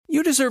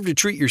deserve to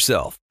treat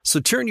yourself. So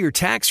turn your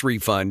tax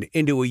refund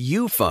into a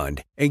you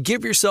fund and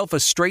give yourself a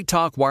Straight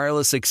Talk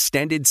Wireless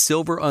Extended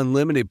Silver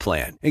Unlimited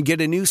plan and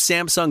get a new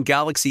Samsung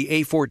Galaxy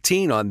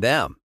A14 on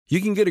them. You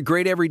can get a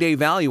great everyday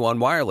value on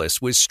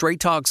wireless with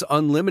Straight Talk's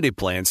unlimited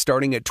plan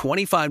starting at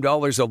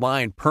 $25 a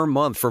line per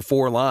month for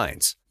 4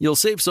 lines. You'll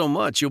save so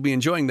much you'll be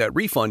enjoying that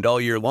refund all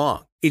year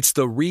long. It's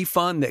the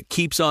refund that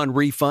keeps on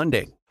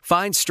refunding.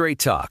 Find Straight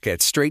Talk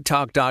at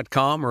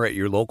straighttalk.com or at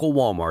your local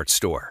Walmart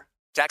store.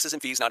 Taxes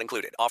and fees not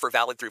included. Offer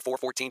valid through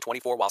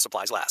 4/14/24 while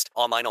supplies last.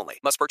 Online only.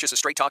 Must purchase a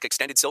Straight Talk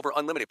Extended Silver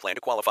Unlimited plan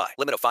to qualify.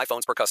 Limit of 5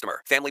 phones per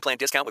customer. Family plan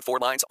discount with 4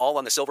 lines, all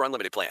on the Silver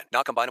Unlimited plan.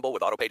 Not combinable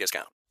with autopay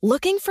discount.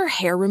 Looking for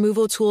hair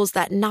removal tools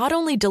that not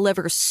only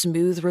deliver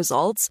smooth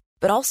results,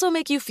 but also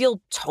make you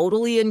feel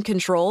totally in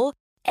control?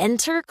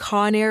 Enter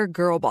Conair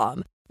Girl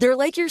Bomb. They're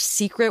like your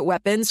secret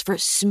weapons for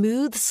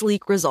smooth,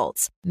 sleek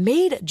results.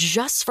 Made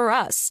just for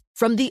us.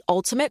 From the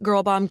ultimate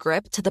Girl Bomb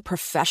grip to the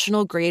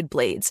professional grade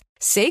blades.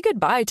 Say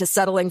goodbye to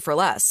settling for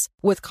less.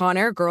 With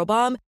Conair Girl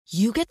Bomb,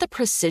 you get the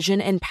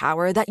precision and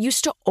power that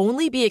used to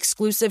only be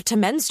exclusive to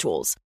men's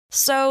tools.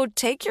 So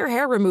take your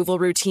hair removal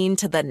routine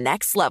to the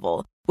next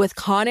level with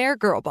Conair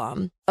Girl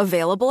Bomb.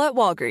 Available at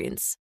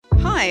Walgreens.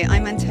 Hi,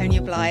 I'm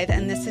Antonia Blythe,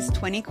 and this is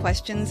 20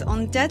 Questions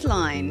on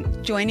Deadline.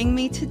 Joining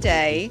me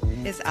today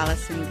is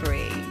Alison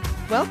Brie.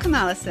 Welcome,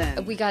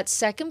 Alison. We got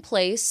second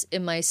place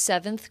in my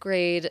 7th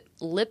grade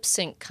lip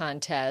sync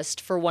contest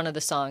for one of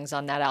the songs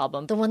on that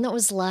album. The one that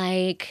was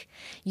like,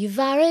 "You've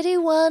already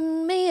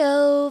won me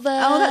over."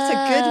 Oh, that's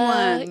a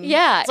good one.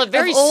 Yeah. It's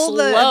very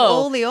slow. of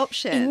all the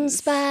options. In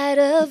spite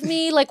of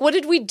me. Like, what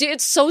did we do?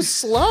 It's so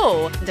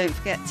slow. Don't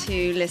forget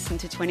to listen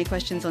to 20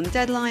 Questions on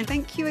Deadline.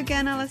 Thank you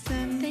again,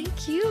 Alison.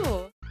 Thank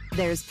you.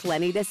 There's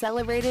plenty to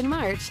celebrate in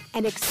March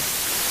and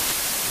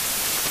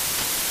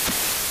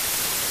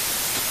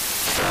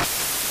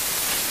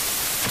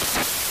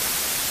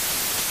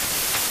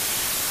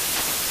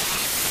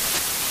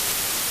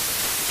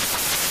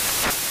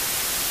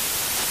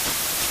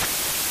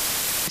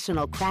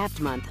National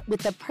Craft Month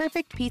with the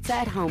perfect pizza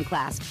at home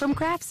class from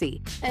Craftsy.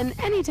 And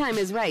anytime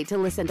is right to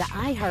listen to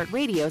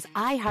iHeartRadio's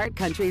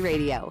iHeartCountry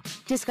Radio.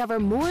 Discover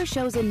more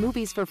shows and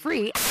movies for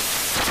free.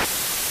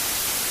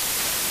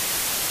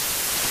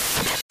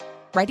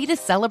 Ready to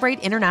celebrate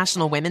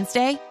International Women's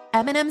Day?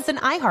 M&M's and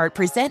iHeart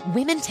present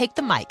Women Take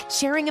the Mic,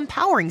 sharing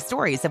empowering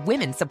stories of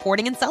women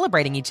supporting and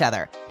celebrating each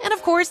other. And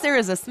of course, there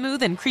is a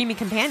smooth and creamy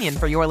companion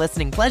for your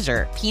listening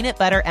pleasure, peanut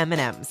butter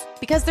M&M's.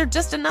 Because they're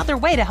just another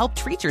way to help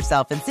treat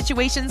yourself in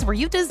situations where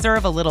you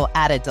deserve a little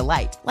added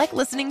delight, like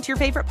listening to your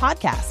favorite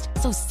podcast.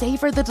 So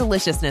savor the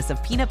deliciousness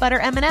of peanut butter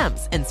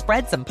M&M's and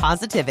spread some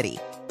positivity.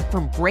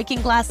 From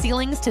breaking glass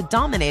ceilings to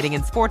dominating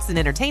in sports and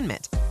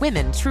entertainment,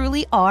 women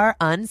truly are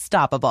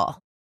unstoppable.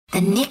 The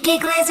Nikki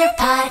Glazer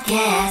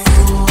Podcast. The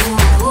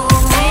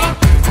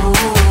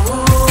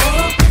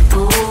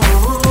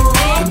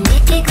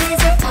Nikki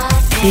Glazer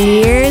Podcast.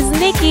 Here's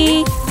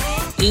Nikki.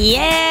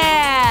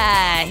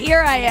 Yeah, here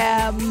I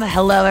am.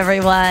 Hello,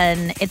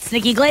 everyone. It's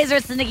Nikki Glazer.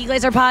 It's the Nikki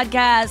Glazer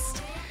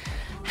Podcast.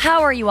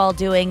 How are you all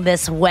doing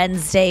this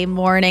Wednesday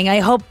morning? I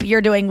hope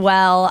you're doing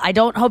well. I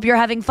don't hope you're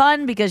having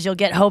fun because you'll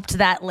get hoped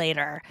that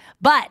later.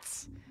 But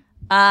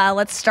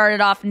let's start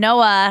it off.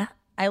 Noah,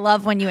 I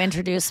love when you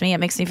introduce me. It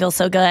makes me feel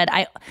so good.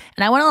 I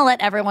want to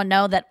let everyone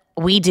know that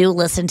we do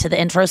listen to the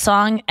intro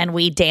song and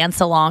we dance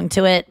along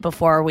to it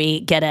before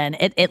we get in.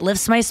 It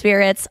lifts my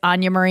spirits.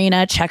 Anya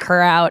Marina, check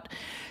her out.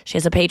 She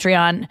has a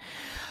Patreon.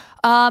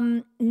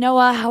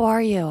 Noah, how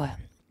are you?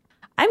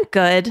 I'm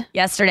good.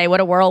 Yesterday, what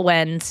a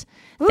whirlwind.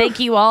 Oof. Thank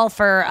you all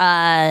for,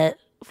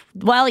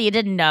 well, you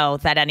didn't know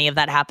that any of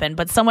that happened,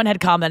 but someone had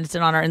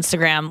commented on our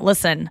Instagram,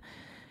 listen,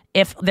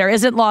 if there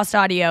isn't lost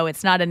audio,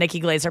 it's not a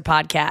Nikki Glazer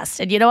podcast.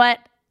 And you know what?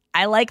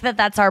 I like that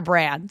that's our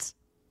brand.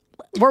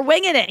 We're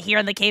winging it here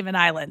in the Cayman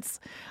Islands.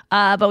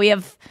 But we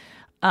have,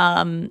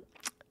 I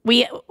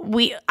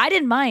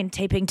didn't mind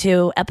taping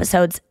 2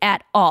 episodes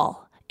at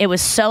all. It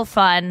was so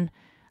fun.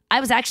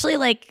 I was actually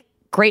like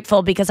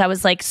grateful because I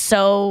was like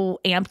so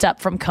amped up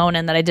from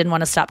Conan that I didn't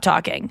want to stop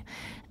talking.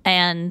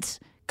 And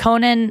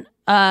Conan,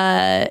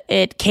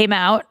 it came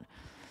out.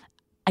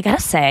 I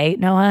gotta say,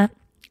 Noah,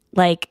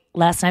 like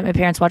last night my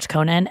parents watched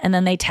Conan and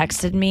then they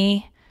texted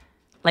me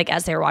like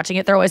as they were watching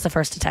it. They're always the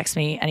first to text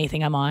me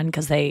anything I'm on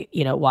because they,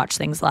 you know, watch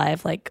things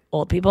live like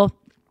old people.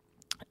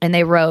 And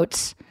they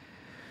wrote,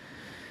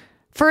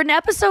 for an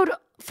episode,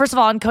 first of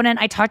all, on Conan,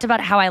 I talked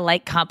about how I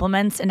like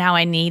compliments and how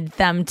I need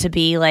them to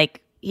be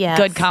like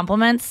good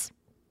compliments.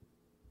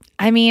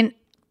 I mean,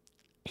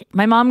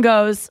 my mom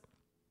goes,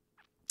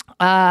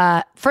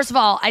 first of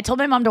all, I told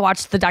my mom to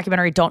watch the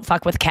documentary Don't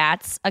Fuck with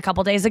Cats a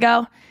couple days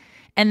ago.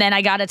 And then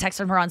I got a text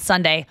from her on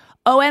Sunday.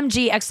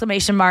 OMG,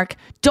 exclamation mark.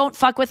 Don't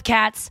fuck with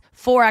cats,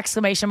 4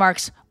 exclamation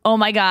marks. Oh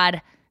my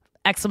God,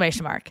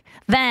 exclamation mark.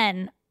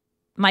 Then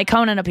my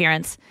Conan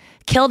appearance.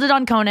 Killed it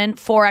on Conan,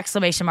 4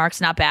 exclamation marks,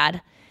 not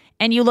bad.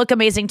 And you look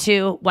amazing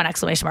too, 1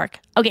 exclamation mark.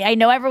 Okay, I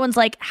know everyone's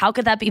like, how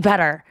could that be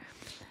better?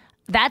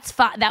 That's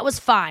fine. That was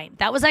fine.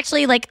 That was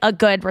actually like a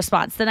good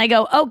response. Then I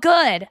go, oh,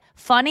 good.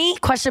 Funny?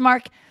 Question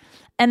mark.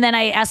 And then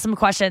I asked some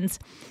questions.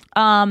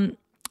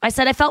 I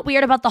said I felt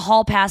weird about the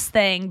hall pass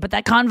thing, but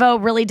that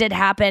convo really did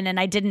happen, and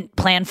I didn't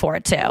plan for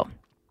it to.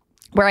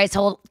 Where I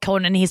told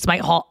Conan he's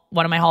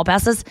one of my hall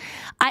passes.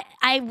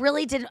 I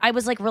really did. I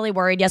was like really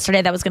worried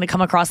yesterday that was going to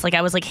come across like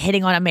I was like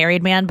hitting on a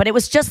married man, but it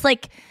was just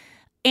like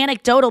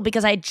anecdotal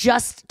because I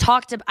just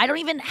talked to. I don't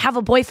even have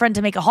a boyfriend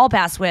to make a hall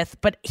pass with,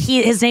 but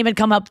his name had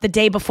come up the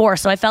day before,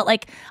 so I felt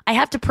like I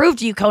have to prove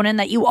to you, Conan,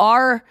 that you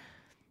are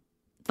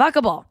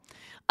fuckable.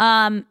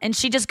 And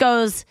she just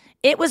goes,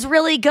 "It was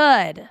really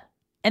good."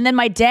 And then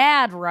my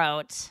dad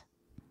wrote,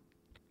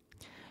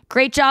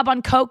 "Great job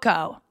on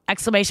Coco,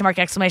 exclamation mark,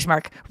 exclamation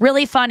mark.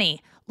 Really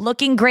funny.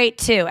 Looking great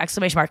too,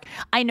 exclamation mark."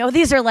 I know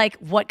these are like,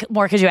 what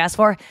more could you ask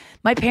for?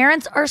 My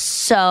parents are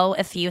so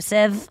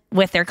effusive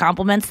with their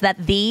compliments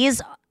that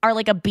these are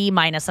like a B-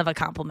 of a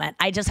compliment.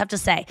 I just have to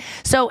say.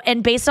 So,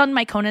 and based on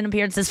my Conan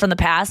appearances from the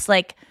past,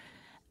 like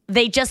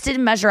they just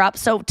didn't measure up.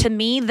 So to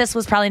me, this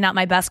was probably not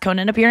my best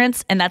Conan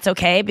appearance, and that's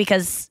okay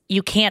because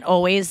you can't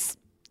always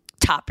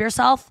top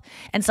yourself,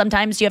 and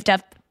sometimes you have to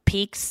have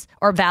peaks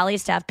or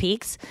valleys to have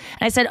peaks.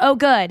 And I said, "Oh,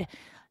 good.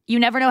 You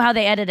never know how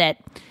they edit it."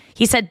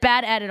 He said,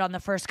 "Bad edit on the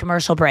first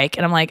commercial break."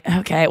 And I'm like,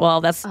 okay,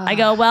 well, I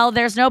go, well,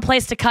 there's no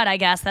place to cut, I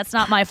guess. That's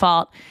not my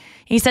fault.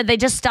 He said, "They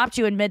just stopped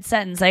you in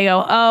mid-sentence." I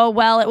go, "Oh,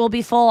 well, it will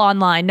be full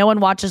online. No one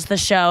watches the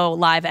show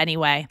live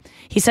anyway."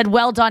 He said,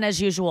 "Well done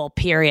as usual,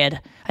 period."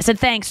 I said,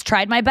 "Thanks.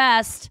 Tried my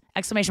best."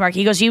 Exclamation mark.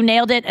 He goes, "You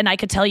nailed it, and I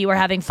could tell you were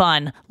having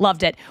fun.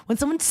 Loved it." When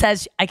someone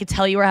says, "I could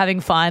tell you were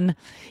having fun,"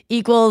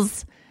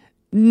 equals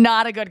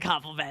not a good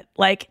compliment.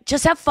 Like,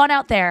 just have fun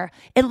out there.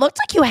 It looked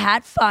like you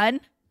had fun.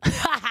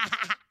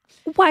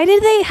 Why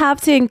did they have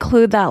to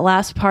include that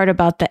last part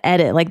about the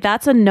edit? Like,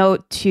 that's a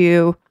note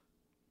to,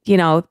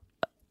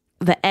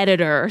 the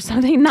editor or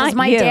something, not you.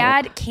 My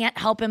dad can't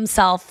help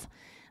himself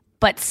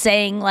but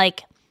saying,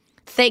 like,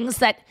 things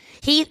that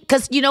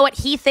because you know what?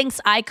 He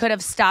thinks I could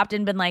have stopped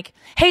and been like,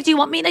 "Hey, do you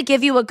want me to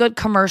give you a good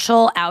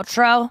commercial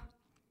outro?"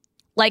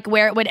 Like,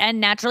 where it would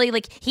end naturally.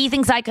 Like, he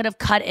thinks I could have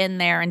cut in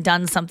there and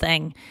done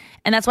something.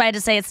 And that's why I had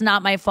to say it's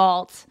not my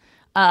fault.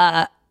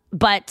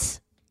 But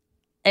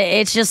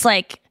it's just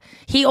like,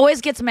 he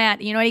always gets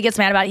mad. You know what he gets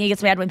mad about? He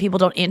gets mad when people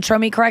don't intro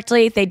me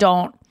correctly. They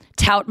don't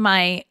tout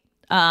my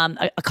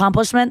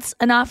accomplishments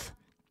enough.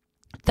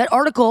 That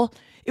article,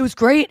 it was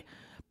great,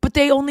 but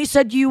they only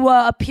said you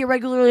appear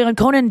regularly on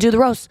Conan and do the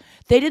roast.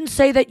 They didn't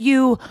say that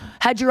you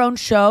had your own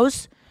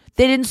shows.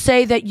 They didn't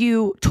say that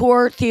you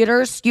tour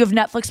theaters. You have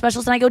Netflix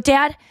specials. And I go,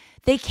 "Dad,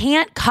 they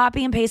can't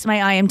copy and paste my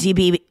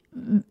IMDb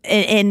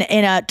in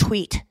a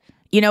tweet.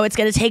 It's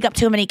going to take up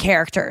too many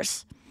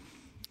characters."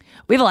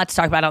 We have a lot to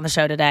talk about on the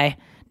show today.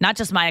 Not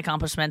just my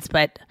accomplishments,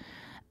 but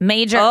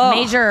major.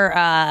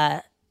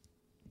 Why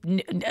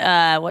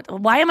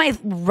am I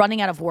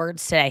running out of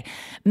words today?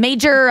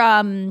 Major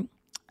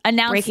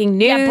breaking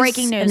news. Yeah,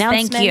 breaking news.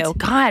 Thank you.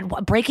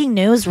 God, breaking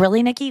news?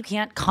 Really, Nikki? You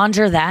can't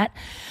conjure that?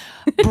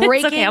 Breaking.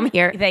 It's okay, I'm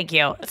here. Thank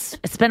you.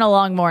 It's been a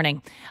long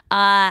morning.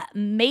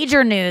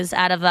 Major news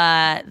out of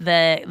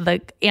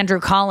the Andrew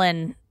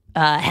Collin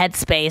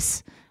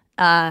headspace.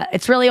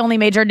 It's really only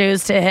major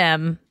news to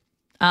him.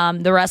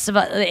 The rest of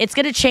it's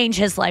going to change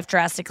his life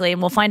drastically,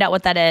 and we'll find out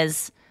what that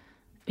is.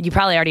 You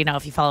probably already know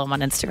if you follow him on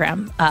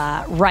Instagram.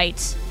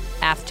 Right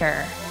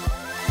after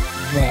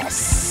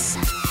this.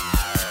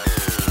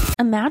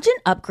 Imagine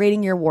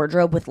upgrading your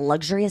wardrobe with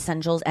luxury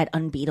essentials at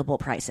unbeatable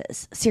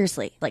prices.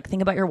 Seriously, like,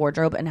 think about your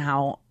wardrobe and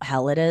how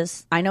hell it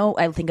is. I know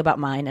I think about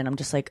mine and I'm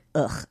just like,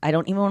 ugh, I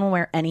don't even want to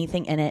wear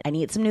anything in it. I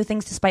need some new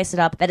things to spice it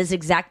up. That is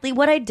exactly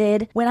what I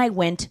did when I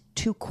went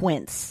to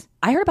Quince.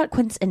 I heard about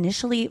Quince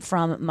initially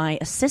from my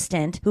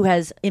assistant who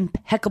has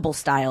impeccable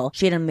style.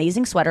 She had an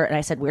amazing sweater and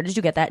I said, "Where did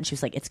you get that?" And she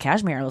was like, "It's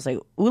cashmere." I was like,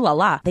 ooh la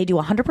la. They do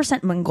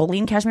 100%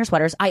 Mongolian cashmere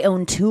sweaters. I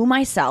own 2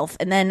 myself.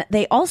 And then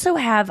they also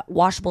have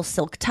washable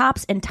silk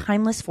tops and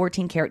timeless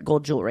 14 karat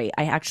gold jewelry.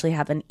 I actually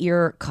have an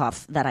ear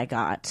cuff that I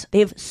got. They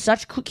have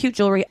such cute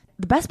jewelry.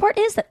 The best part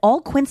is that all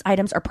Quince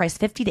items are priced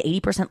 50 to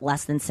 80%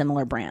 less than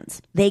similar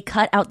brands. They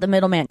cut out the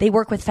middleman. They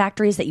work with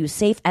factories that use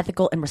safe,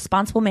 ethical, and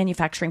responsible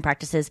manufacturing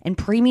practices and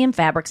premium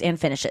fabrics and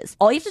finishes.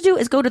 All you have to do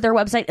is go to their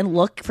website and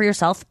look for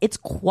yourself. It's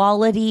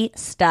quality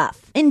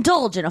stuff.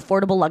 Indulge in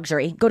affordable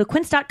luxury. Go to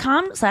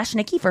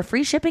quince.com/Nikki for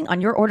free shipping on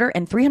your order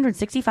and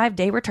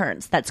 365-day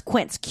returns. That's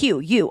Quince,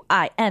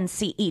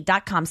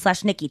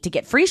 QUINCE.com/Nikki to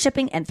get free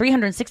shipping and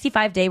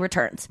 365-day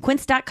returns.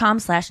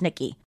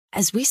 Quince.com/Nikki.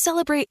 As we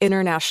celebrate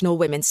International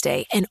Women's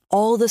Day and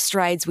all the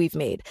strides we've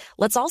made,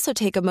 let's also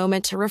take a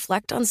moment to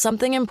reflect on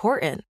something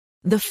important: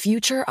 the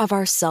future of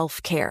our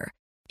self-care.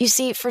 You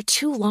see, for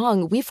too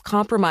long, we've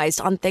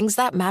compromised on things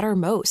that matter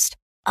most,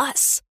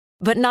 us.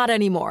 But not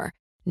anymore.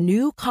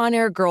 New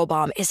Conair Girl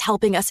Bomb is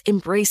helping us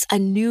embrace a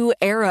new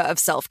era of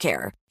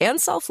self-care and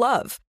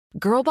self-love.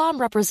 Girl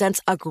Bomb represents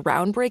a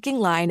groundbreaking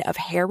line of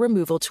hair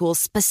removal tools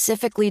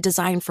specifically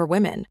designed for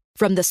women.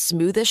 From the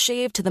smoothest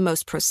shave to the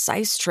most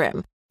precise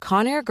trim,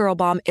 Conair Girl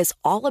Bomb is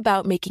all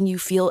about making you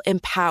feel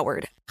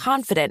empowered,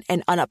 confident,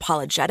 and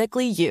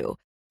unapologetically you.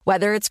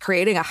 Whether it's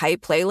creating a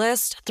hype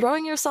playlist,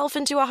 throwing yourself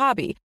into a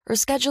hobby, or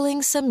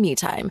scheduling some me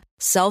time,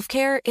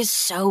 self-care is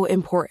so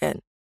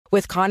important.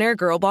 With Conair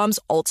Girl Bomb's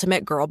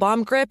ultimate Girl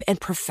Bomb grip and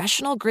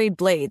professional-grade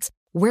blades,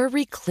 we're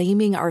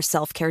reclaiming our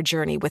self-care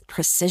journey with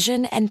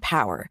precision and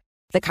power.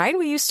 The kind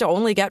we used to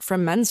only get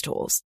from Men's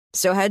Tools.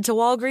 So head to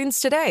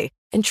Walgreens today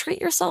and treat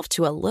yourself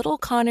to a little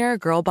Conair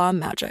Girl Bomb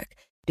magic.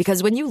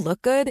 Because when you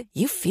look good,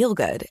 you feel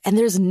good, and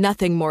there's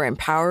nothing more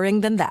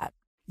empowering than that.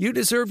 You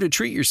deserve to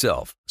treat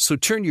yourself, so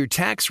turn your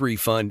tax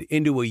refund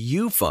into a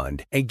U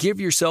fund and give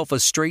yourself a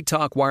Straight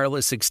Talk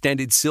Wireless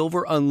Extended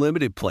Silver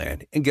Unlimited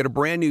plan and get a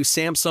brand new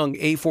Samsung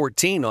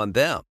A14 on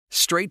them.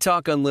 Straight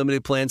Talk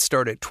Unlimited plans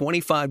start at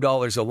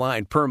 $25 a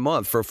line per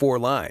month for 4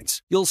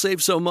 lines. You'll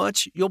save so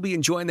much, you'll be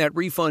enjoying that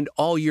refund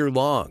all year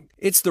long.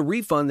 It's the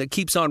refund that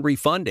keeps on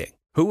refunding.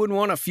 Who wouldn't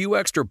want a few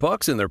extra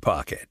bucks in their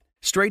pocket?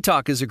 Straight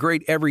Talk is a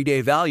great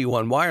everyday value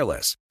on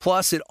wireless.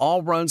 Plus, it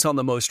all runs on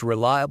the most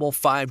reliable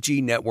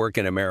 5G network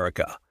in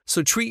America.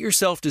 So treat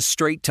yourself to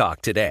Straight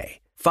Talk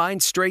today.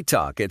 Find Straight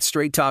Talk at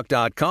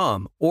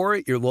straighttalk.com or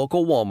at your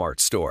local Walmart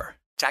store.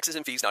 Taxes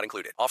and fees not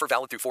included. Offer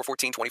valid through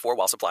 4/14/24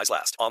 while supplies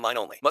last. Online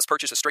only. Must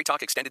purchase a Straight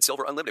Talk Extended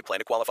Silver Unlimited plan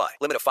to qualify.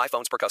 Limit of 5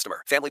 phones per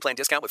customer. Family plan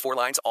discount with 4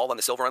 lines, all on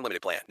the Silver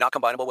Unlimited plan. Not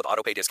combinable with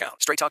autopay discount.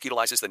 Straight Talk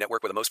utilizes the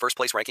network with the most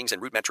first-place rankings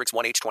and Root Metrics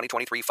 1H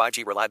 2023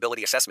 5G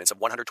reliability assessments of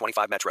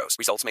 125 metros.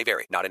 Results may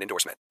vary. Not an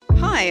endorsement.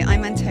 Hi,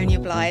 I'm Antonia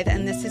Blythe,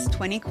 and this is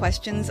 20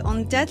 Questions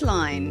on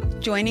Deadline.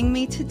 Joining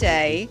me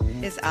today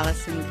is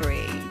Alison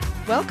Brie.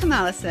 Welcome,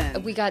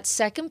 Alison. We got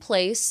second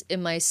place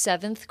in my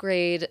 7th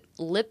grade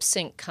lip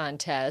sync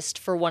contest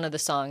for one of the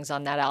songs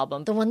on that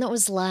album. The one that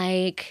was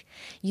like,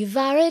 "You've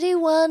already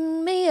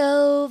won me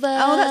over."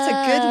 Oh, that's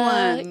a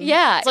good one.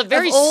 Yeah. It's a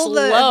very of all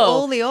slow. Of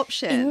all the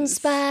options. In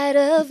spite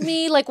of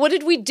me. Like, what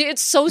did we do?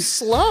 It's so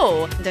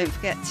slow. Don't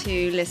forget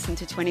to listen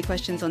to 20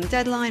 Questions on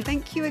Deadline.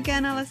 Thank you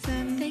again,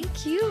 Alison.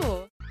 Thank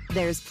you.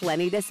 There's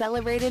plenty to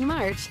celebrate in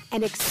March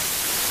and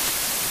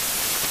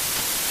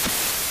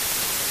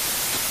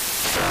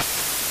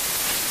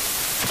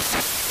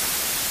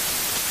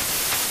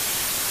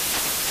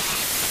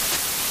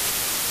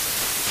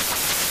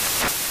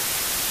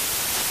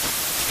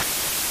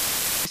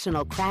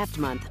National Craft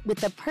Month with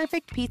the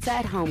perfect pizza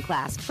at home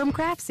class from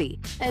Craftsy.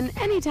 And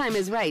anytime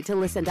is right to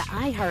listen to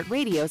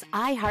iHeartRadio's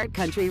iHeart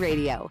Country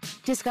Radio.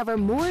 Discover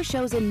more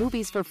shows and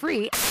movies for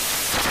free.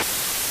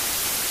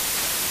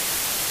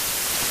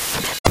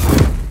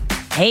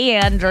 Hey,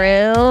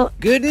 Andrew.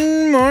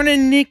 Good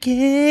morning,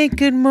 Nikki.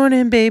 Good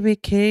morning, baby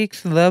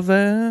cakes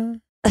lover.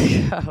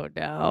 Oh,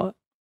 no.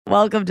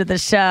 Welcome to the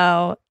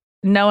show.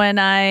 Noah and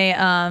I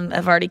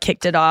have already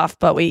kicked it off,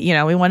 but we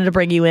wanted to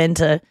bring you in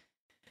to,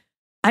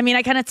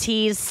 I kind of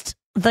teased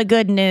the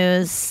good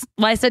news.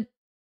 Well, I said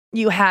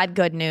you had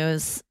good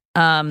news.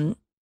 The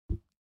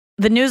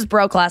news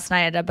broke last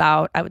night at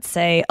about, I would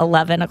say,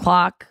 11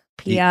 o'clock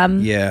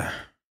p.m. Yeah.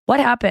 What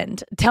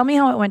happened? Tell me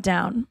how it went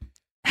down.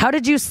 How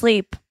did you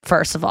sleep,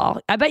 first of all?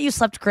 I bet you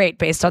slept great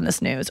based on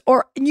this news.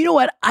 Or, you know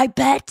what? I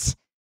bet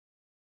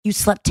you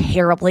slept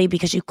terribly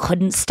because you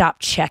couldn't stop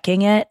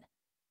checking it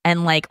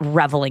and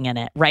reveling in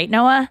it. Right,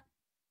 Noah?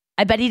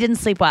 I bet he didn't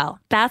sleep well.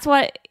 That's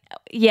what,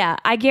 yeah.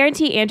 I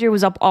guarantee Andrew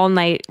was up all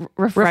night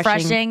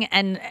refreshing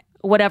and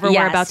whatever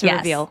we're about to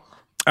reveal.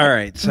 All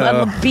right,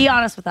 so be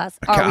honest with us.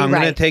 Are we I'm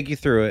right? going to take you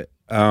through it.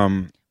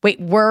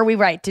 Wait, were we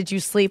right? Did you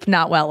sleep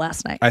not well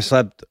last night? I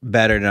slept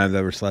better than I've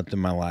ever slept in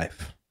my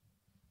life.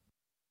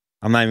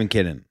 I'm not even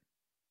kidding.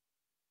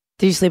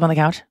 Did you sleep on the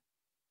couch?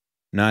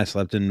 No, I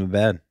slept in the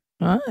bed.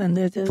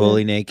 And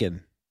fully naked.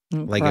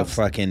 Like a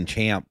fucking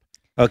champ.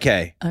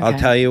 Okay, I'll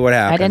tell you what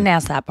happened. I didn't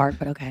ask that part,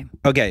 but okay.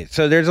 Okay,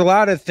 so there's a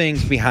lot of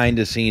things behind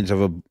the scenes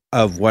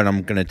of what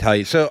I'm going to tell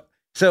you. So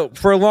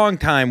for a long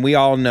time, we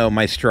all know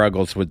my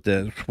struggles with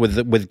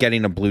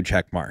getting a blue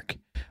check mark.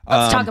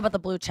 Let's talk about the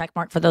blue check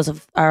mark for those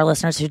of our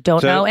listeners who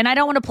don't know. And I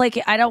don't want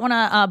to I don't want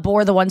to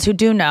bore the ones who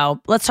do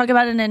know. Let's talk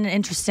about it in an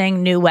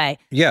interesting new way.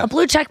 Yeah. A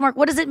blue check mark.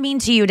 What does it mean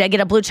to you to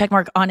get a blue check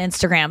mark on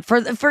Instagram? For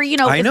I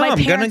know. I'm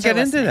going to get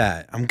into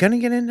that.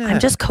 I'm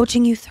just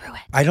coaching you through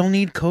it. I don't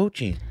need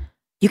coaching.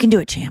 You can do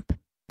it, champ.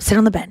 Sit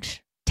on the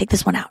bench. Take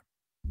this one out.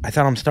 I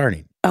thought I'm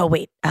starting. Oh,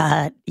 wait.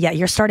 Yeah,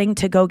 you're starting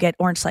to go get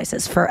orange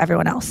slices for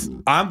everyone else.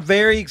 I'm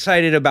very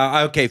excited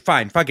about... Okay,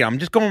 fine. Fuck it. I'm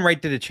just going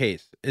right to the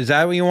chase. Is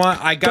that what you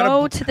want? I got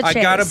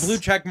a blue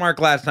check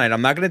mark last night.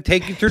 I'm not going to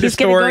take you through the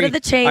story. He's going to go to the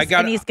chase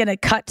and he's going to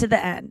cut to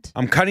the end.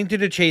 I'm cutting to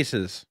the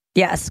chases.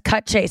 Yes,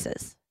 cut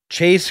chases.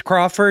 Chase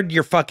Crawford,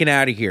 you're fucking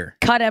out of here.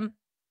 Cut him.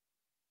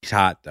 He's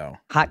hot, though.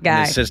 Hot guy.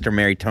 And his sister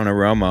married Tony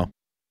Romo.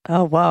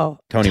 Oh, whoa.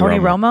 Tony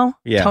Romo?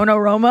 Yeah. Tono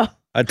Romo?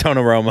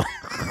 Tony Romo.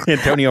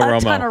 Antonio Romo.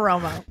 A ton of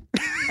Romo.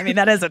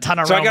 That is a ton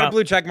of Romo. So I got a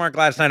blue check mark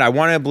last night. I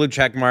wanted a blue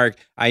check mark.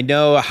 I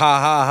know,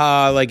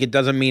 it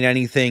doesn't mean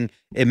anything.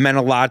 It meant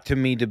a lot to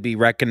me to be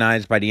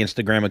recognized by the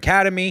Instagram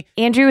Academy.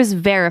 Andrew is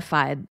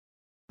verified.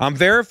 I'm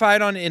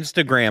verified on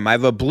Instagram. I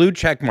have a blue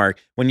check mark.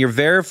 When you're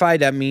verified,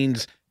 that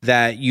means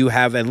that you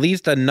have at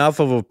least enough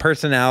of a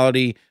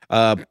personality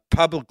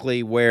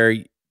publicly where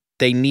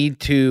they need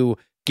to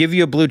give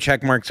you a blue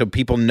check mark so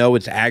people know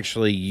it's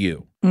actually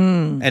you.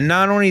 And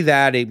not only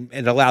that,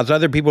 it allows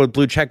other people with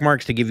blue check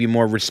marks to give you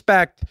more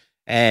respect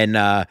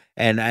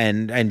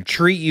and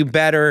treat you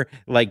better,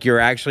 like you're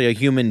actually a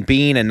human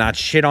being, and not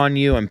shit on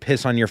you and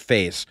piss on your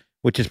face,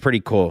 which is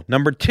pretty cool.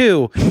 Number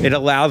 2, it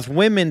allows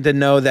women to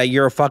know that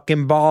you're a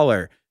fucking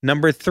baller.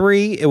 Number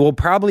 3, it will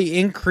probably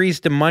increase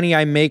the money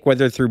I make,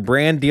 whether through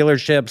brand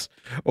dealerships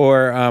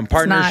or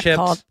partnerships. It's not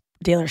called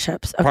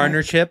dealerships. Okay.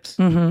 Partnerships.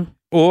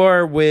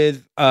 Or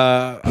with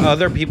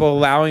other people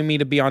allowing me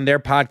to be on their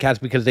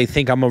podcast because they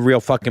think I'm a real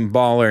fucking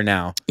baller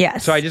now.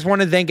 Yes. So I just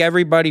want to thank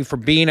everybody for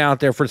being out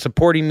there, for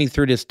supporting me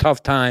through this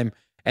tough time.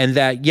 And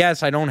that,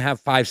 yes, I don't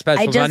have 5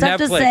 specials I just on have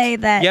Netflix. to say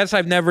that yes,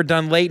 I've never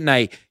done late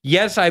night.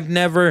 Yes, I've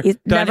never done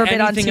been on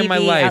anything TV in my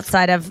life.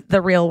 outside of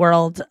the real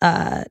world,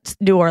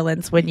 New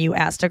Orleans, when you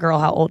asked a girl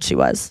how old she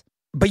was.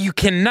 But you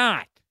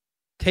cannot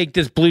take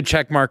this blue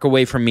check mark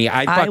away from me.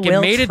 I fucking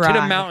will made it to try.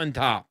 the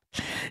mountaintop.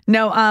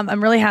 No,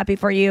 I'm really happy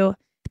for you.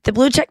 The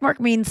blue check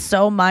mark means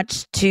so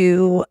much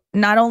to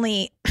not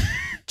only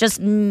just,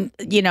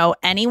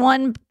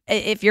 anyone,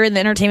 if you're in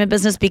the entertainment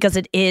business, because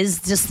it is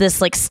just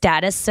this like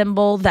status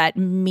symbol that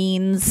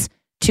means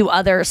to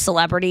other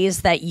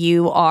celebrities that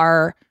you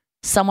are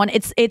someone.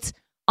 It's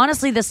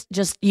honestly this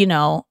just,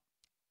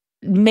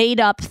 made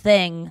up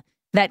thing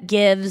that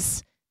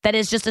is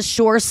just a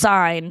sure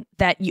sign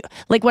that you,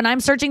 like when I'm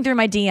searching through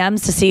my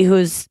DMs to see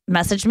who's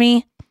messaged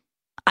me,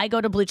 I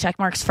go to blue check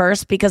marks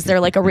first because they're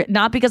like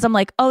not because I'm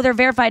like, oh, they're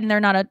verified and they're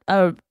not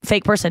a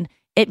fake person.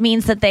 It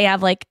means that they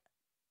have like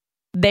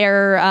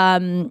they're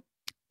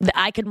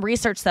I can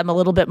research them a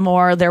little bit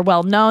more. They're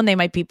well known. They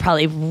might be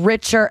probably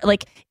richer.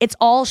 Like it's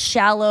all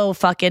shallow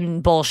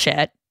fucking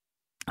bullshit.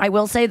 I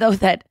will say though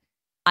that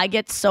I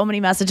get so many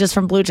messages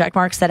from blue check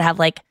marks that have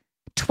like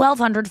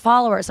 1,200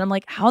 followers. And I'm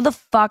like, how the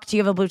fuck do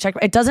you have a blue check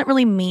mark? It doesn't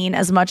really mean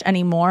as much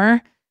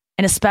anymore.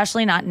 And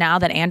especially not now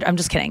that Andrew, I'm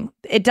just kidding.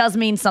 It does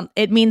mean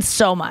it means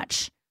so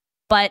much,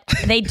 but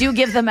they do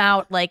give them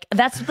out. Like,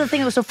 that's the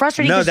thing that was so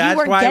frustrating. No, you that's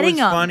weren't why it getting was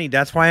them. funny.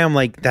 That's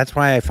why that's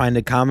why I find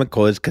it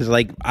comical is because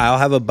like I'll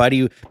have a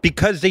buddy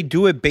because they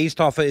do it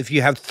based off of if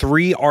you have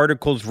 3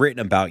 articles written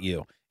about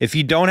you. If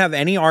you don't have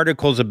any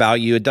articles about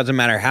you, it doesn't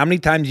matter how many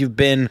times you've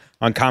been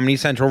on Comedy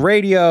Central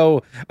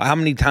Radio, how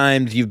many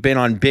times you've been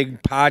on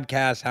big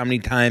podcasts, how many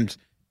times,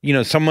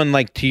 someone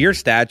like to your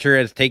stature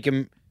has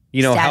taken,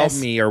 help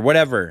me or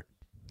whatever.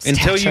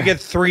 Until you get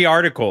 3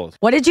 articles.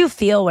 What did you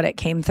feel when it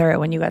came through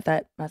when you got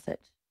that message?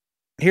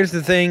 Here's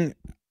the thing.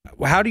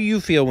 How do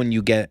you feel when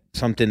you get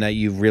something that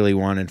you've really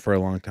wanted for a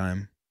long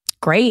time?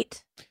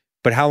 Great.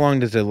 But how long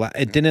does it last?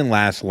 It didn't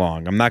last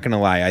long. I'm not going to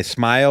lie. I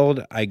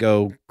smiled. I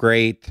go,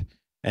 great.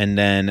 And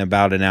then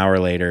about an hour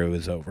later, it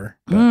was over.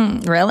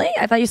 Really?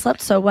 I thought you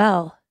slept so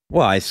well.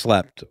 Well, I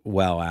slept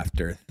well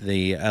after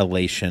the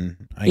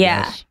elation, I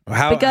guess.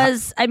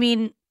 Because, I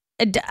mean,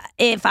 if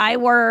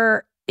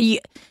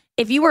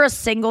you were a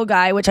single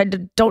guy, which I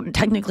don't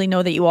technically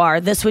know that you are,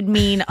 this would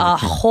mean a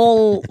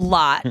whole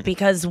lot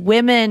because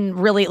women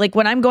really like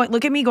when I'm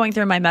look at me going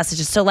through my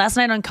messages. So last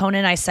night on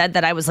Conan, I said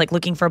that I was like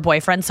looking for a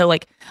boyfriend. So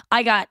like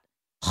I got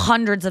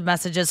hundreds of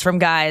messages from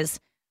guys.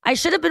 I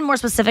should have been more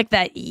specific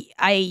that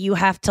you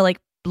have to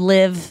like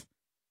live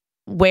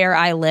where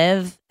I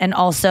live and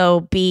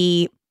also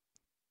be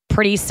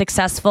pretty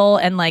successful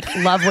and like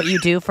love what you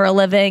do for a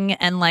living.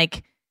 And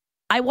like,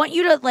 I want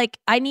you to like,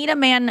 I need a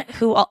man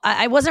who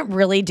I wasn't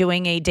really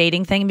doing a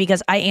dating thing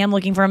because I am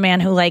looking for a man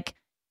who like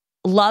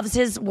loves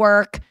his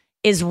work,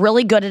 is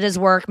really good at his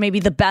work, maybe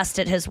the best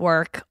at his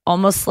work,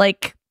 almost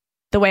like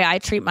the way I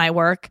treat my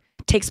work,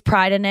 takes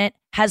pride in it,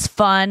 has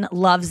fun,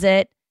 loves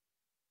it,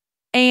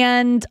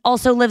 and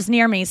also lives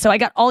near me. So I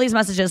got all these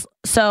messages.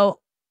 So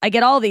I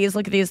get all these.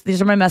 Look at these.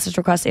 These are my message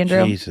requests,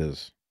 Andrew.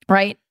 Jesus.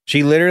 Right?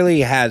 She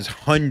literally has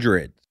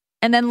hundreds.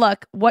 And then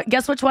look,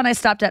 guess which one I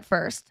stopped at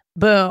first?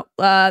 Boom.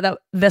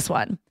 This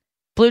one.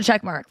 Blue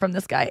check mark from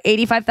this guy.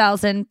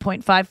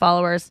 85,000.5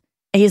 followers.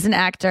 He's an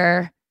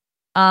actor.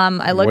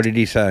 What did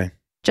he say?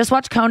 Just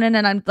watch Conan,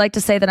 and I'd like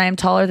to say that I am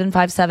taller than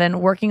 5'7",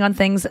 working on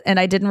things, and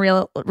I didn't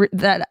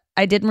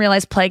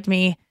realize plagued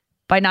me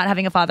by not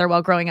having a father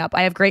while growing up.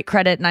 I have great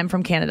credit, and I'm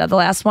from Canada. The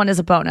last one is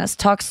a bonus.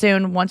 Talk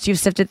soon once you've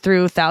sifted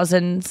through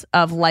thousands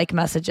of like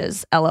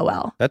messages.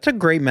 LOL. That's a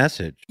great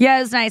message.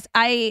 Yeah, it's nice.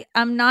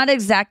 I'm not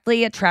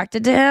exactly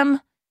attracted to him.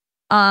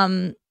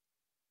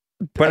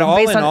 But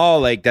all in all,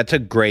 like that's a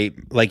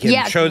great, like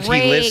it shows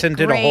he listened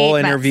to the whole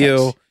interview,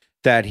 message.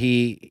 That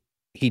he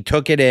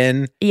took it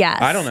in.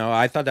 Yes. I don't know.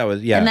 I thought that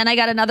was, yeah. And then I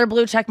got another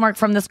blue check mark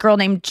from this girl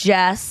named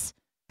Jess,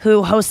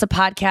 who hosts a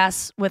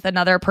podcast with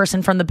another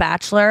person from The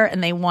Bachelor,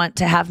 and they want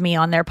to have me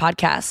on their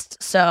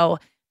podcast. So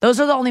those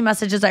are the only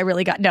messages I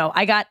really got. No,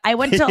 I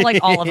went to like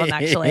all of them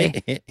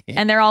actually.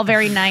 And they're all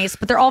very nice,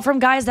 but they're all from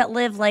guys that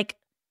live like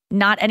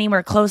not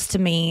anywhere close to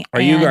me.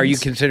 Are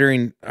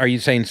you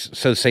saying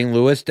so St.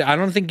 Louis? I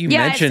don't think you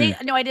mentioned.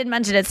 No, I didn't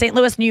mention it. St.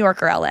 Louis, New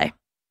York, or LA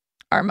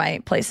are my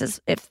places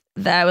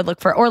that I would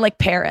look for, or like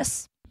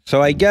Paris.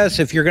 So I guess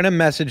if you're going to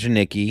message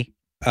Nikki,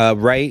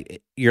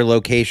 write your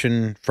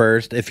location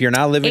first. If you're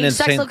not living in Age,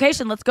 sex,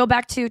 location. Let's go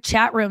back to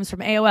chat rooms from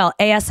AOL,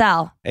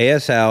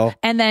 ASL,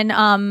 and then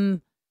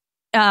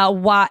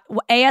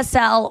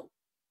ASL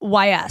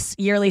YS,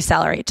 yearly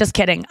salary. Just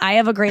kidding. I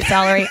have a great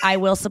salary. I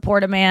will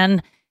support a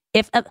man.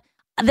 If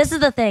this is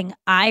the thing,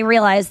 I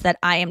realize that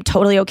I am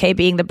totally okay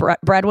being the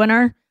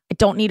breadwinner. I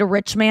don't need a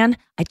rich man.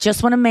 I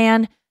just want a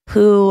man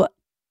who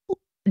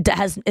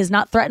is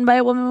not threatened by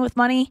a woman with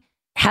money,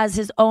 has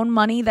his own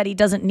money that he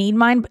doesn't need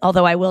mine,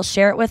 although I will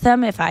share it with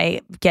him if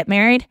I get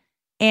married,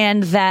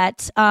 and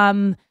that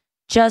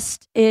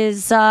just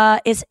is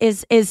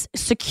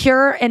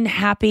secure and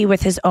happy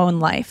with his own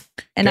life,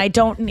 and I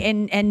don't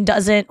and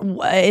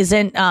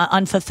isn't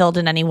unfulfilled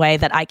in any way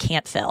that I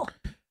can't fill.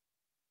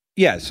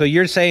 Yeah, so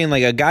you're saying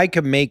like a guy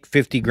could make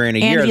 $50,000 a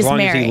year as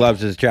long as he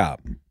loves his job.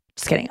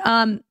 Just kidding.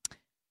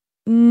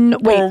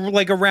 Wait. Or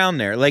like around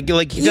there, like he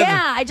doesn't.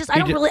 Yeah,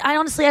 I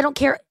honestly don't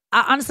care.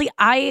 Honestly,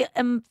 I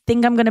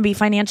think I'm going to be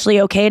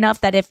financially okay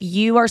enough that if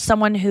you are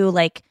someone who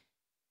like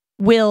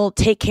will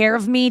take care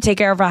of me, take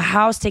care of our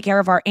house, take care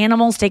of our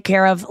animals, take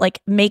care of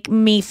like make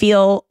me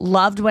feel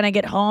loved when I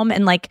get home,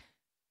 and like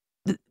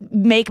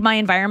make my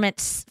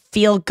environment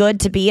feel good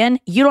to be in,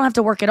 you don't have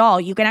to work at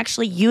all. You can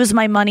actually use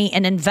my money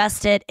and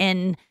invest it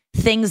in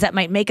things that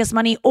might make us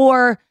money,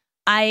 or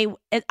I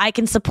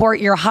can support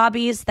your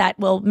hobbies that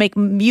will make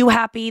you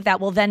happy,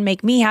 that will then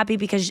make me happy,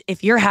 because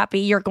if you're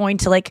happy, you're going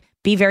to like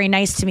be very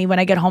nice to me when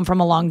I get home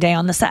from a long day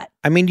on the set.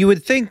 I mean, you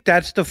would think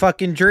that's the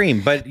fucking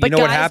dream, but you know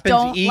what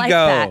happens? Ego. Like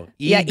that.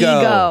 Yeah,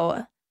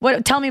 ego.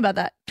 What? Tell me about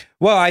that.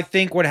 Well, I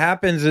think what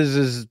happens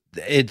is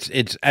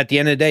it's at the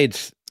end of the day,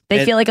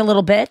 they feel like a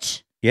little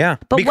bitch. Yeah,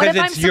 but because what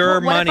if it's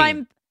your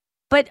money.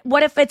 But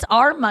what if it's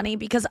our money?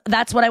 Because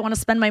that's what I want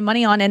to spend my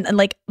money on. And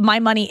like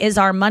my money is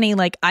our money.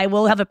 Like I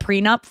will have a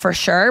prenup for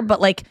sure. But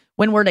like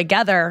when we're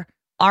together,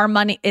 our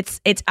money, it's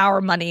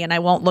our money. And I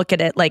won't look at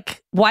it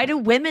like, why do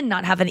women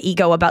not have an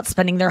ego about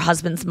spending their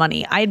husband's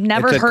money? I've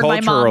never heard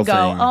my mom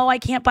go, oh, I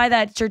can't buy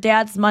that. It's your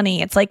dad's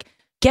money. It's like,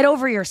 get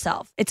over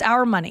yourself. It's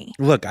our money.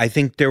 Look, I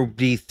think there would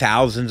be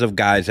thousands of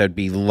guys that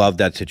would love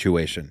that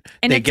situation.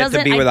 And they get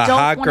to be with a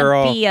hot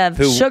girl. I don't want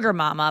to be a sugar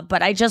mama,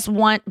 but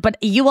but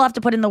you will have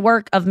to put in the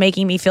work of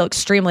making me feel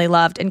extremely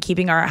loved and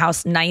keeping our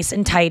house nice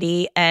and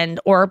tidy,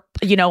 or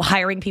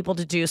hiring people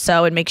to do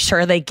so and make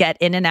sure they get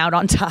in and out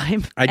on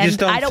time. I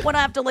don't want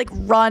to have to like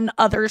run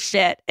other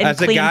shit and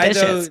clean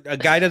dishes. A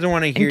guy doesn't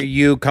want to hear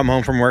you come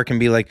home from work and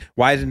be like,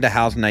 "Why isn't the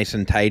house nice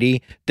and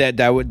tidy?" That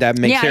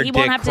makes their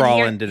dick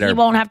crawl into their. He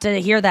won't have to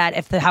hear that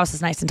if the house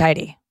is nice and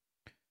tidy.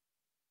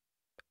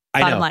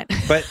 Bottom line.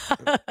 But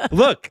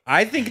look,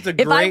 I think it's a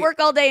great. If I work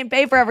all day and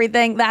pay for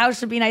everything, the house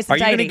should be nice and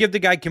tidy. Are you going to give the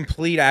guy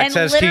complete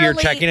access to your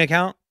checking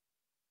account?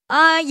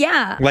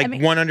 Yeah. Like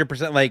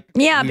 100%. Like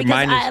yeah,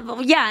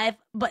 because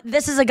but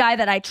this is a guy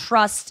that I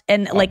trust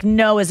and like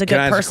know is a good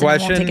person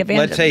and won't take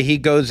advantage. Let's say he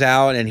goes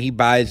out and he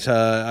buys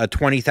a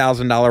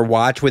 $20,000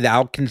 watch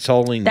without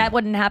consoling. That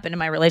wouldn't happen in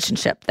my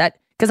relationship.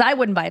 Because I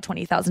wouldn't buy a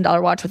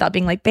 $20,000 watch without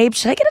being like, babe,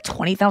 should I get a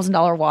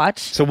 $20,000 watch?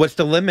 So what's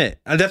the limit?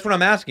 That's what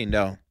I'm asking,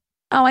 though.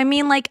 Oh, I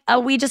mean, like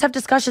we just have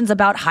discussions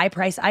about high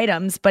price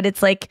items, but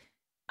it's like,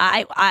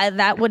 I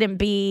that wouldn't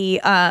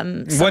be.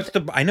 What's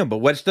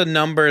the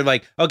number?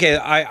 Like, okay,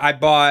 I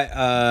bought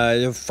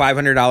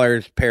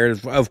 $500 pair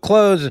of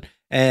clothes,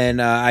 and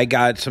I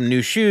got some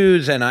new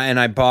shoes, and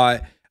I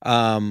bought.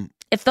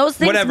 If those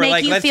things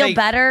make you feel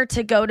better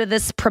to go to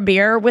this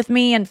premiere with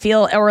me and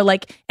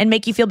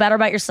make you feel better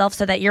about yourself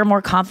so that you're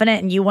more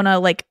confident and you want to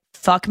like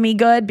fuck me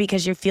good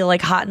because you feel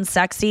like hot and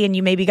sexy and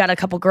you maybe got a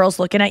couple girls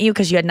looking at you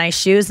because you had nice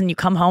shoes and you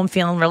come home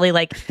feeling really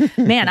like,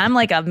 man, I'm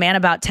like a man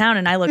about town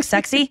and I look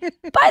sexy.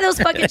 Buy those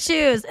fucking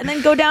shoes and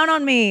then go down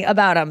on me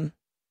about them.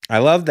 I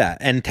love that.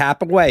 And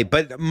tap away.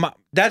 But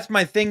that's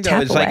my thing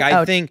though, is like,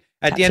 I think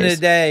at the end of the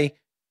day,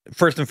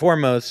 first and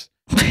foremost,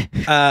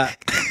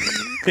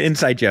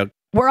 inside joke.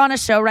 We're on a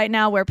show right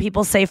now where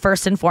people say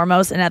first and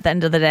foremost, and at the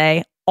end of the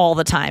day, all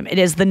the time. It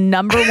is the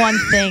number one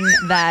thing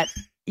that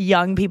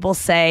young people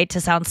say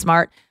to sound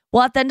smart.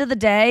 Well, at the end of the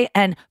day,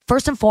 and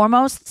first and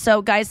foremost.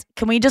 So, guys,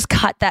 can we just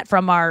cut that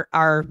from our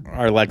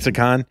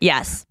lexicon?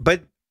 Yes.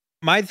 But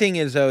my thing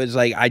is, though, is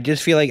like I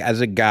just feel like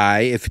as a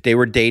guy, if they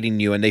were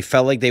dating you and they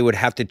felt like they would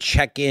have to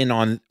check in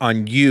on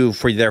you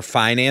for their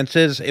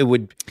finances, it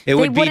would be tough. They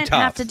wouldn't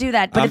have to do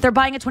that. But if they're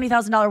buying a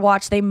 $20,000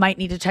 watch, they might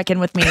need to check in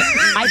with me.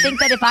 I think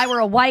that if I were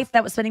a wife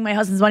that was spending my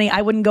husband's money,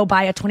 I wouldn't go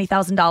buy a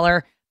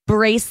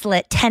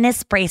 $20,000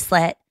 tennis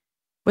bracelet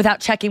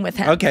without checking with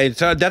him. Okay,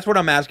 so that's what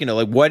I'm asking.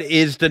 Like, what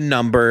is the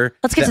number?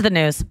 Let's get to the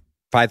news.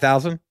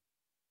 5,000?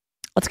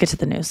 Let's get to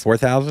the news.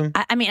 4,000?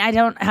 I mean, I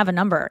don't have a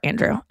number,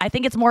 Andrew. I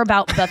think it's more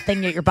about the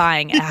thing that you're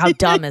buying. How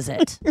dumb is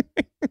it?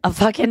 A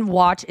fucking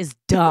watch is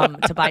dumb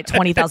to buy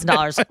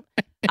 $20,000.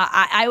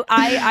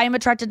 I am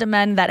attracted to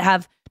men that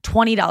have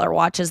 $20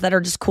 watches that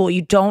are just cool.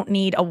 You don't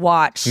need a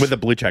watch with a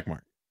blue check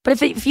mark.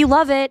 But if you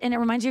love it and it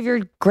reminds you of your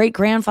great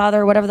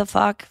grandfather or whatever the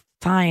fuck,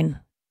 fine.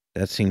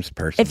 That seems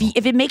personal.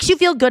 If it makes you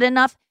feel good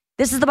enough,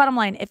 this is the bottom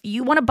line. If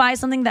you want to buy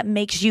something that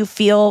makes you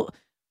feel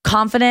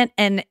confident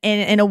and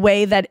in a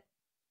way that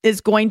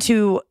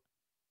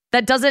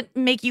that doesn't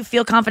make you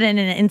feel confident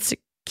in an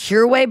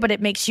insecure way, but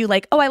it makes you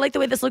like, oh, I like the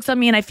way this looks on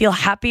me and I feel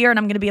happier and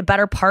I'm going to be a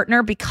better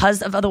partner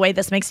because of the way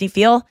this makes me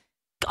feel.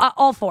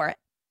 All for it.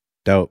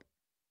 Dope.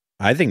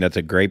 I think that's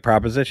a great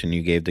proposition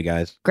you gave the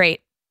guys.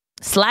 Great.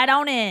 Slide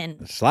on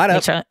in. Slide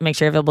up. Make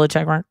sure you have a blue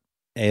check mark.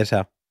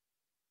 ASL.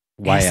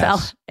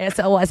 YS.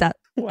 ASL.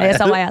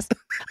 YS.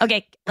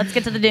 Okay, let's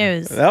get to the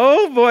news.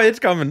 Oh boy, it's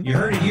coming. You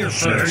heard it here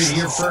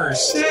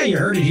first. Yeah, you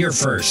heard it here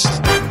first.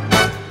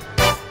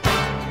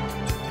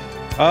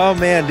 Oh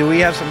man, do we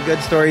have some good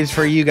stories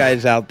for you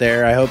guys out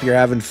there? I hope you're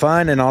having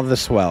fun and all the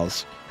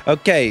swells.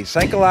 Okay,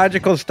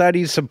 psychological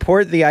studies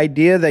support the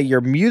idea that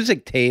your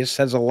music taste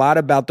says a lot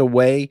about the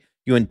way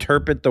you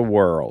interpret the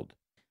world.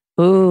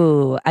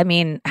 Ooh, I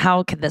mean,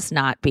 how could this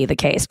not be the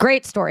case?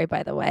 Great story,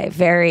 by the way.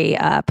 Very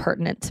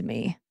pertinent to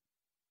me.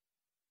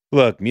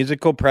 Look,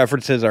 musical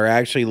preferences are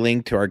actually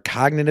linked to our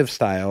cognitive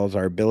styles,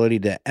 our ability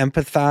to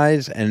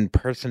empathize, and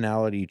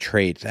personality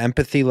traits.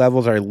 Empathy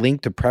levels are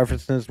linked to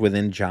preferences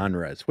within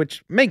genres,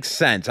 which makes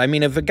sense. I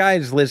mean, if a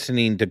guy's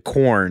listening to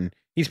Korn,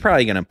 he's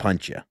probably going to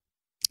punch you.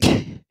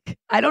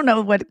 I don't know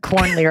what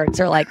Korn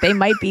lyrics are like. They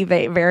might be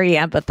very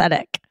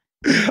empathetic.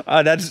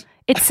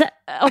 It's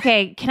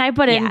okay. Can I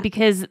butt in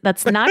because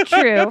that's not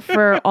true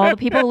for all the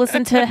people who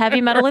listen to heavy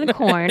metal and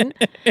Korn.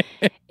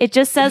 It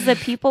just says that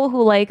people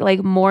who like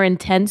more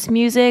intense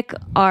music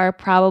are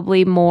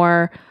probably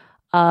more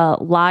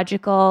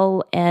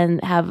logical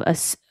and have a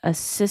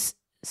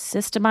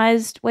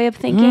systemized way of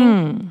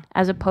thinking,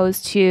 as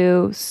opposed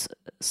to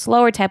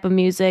slower type of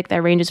music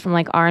that ranges from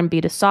like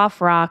R&B to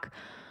soft rock.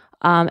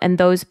 And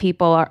those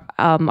people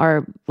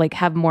are like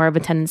have more of a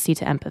tendency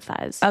to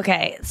empathize.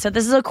 Okay, so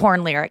this is a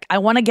Korn lyric. I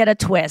want to get a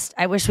twist.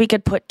 I wish we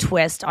could put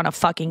twist on a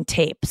fucking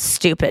tape.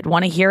 Stupid.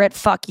 Want to hear it?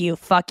 Fuck you.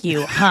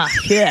 Huh?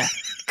 Yeah.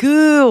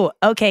 Goo.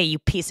 Okay, you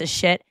piece of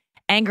shit.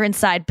 Anger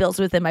inside builds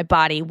within my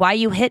body. Why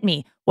you hit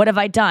me? What have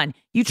I done?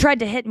 You tried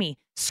to hit me.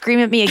 Scream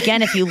at me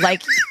again if you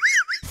like.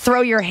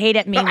 Throw your hate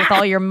at me with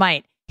all your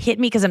might. Hit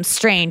me because I'm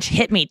strange.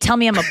 Hit me. Tell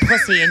me I'm a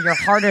pussy and you're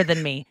harder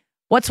than me.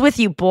 What's with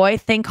you, boy?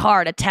 Think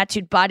hard. A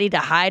tattooed body to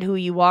hide who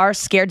you are.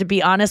 Scared to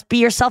be honest. Be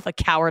yourself, a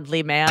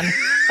cowardly man.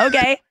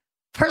 Okay.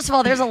 First of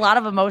all, there's a lot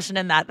of emotion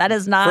in that. That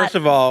is not. First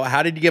of all,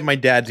 how did you get my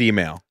dad's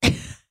email?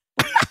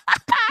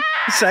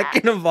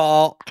 Second of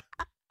all,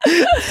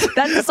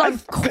 that's the song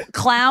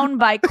Clown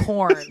by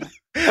Korn.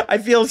 I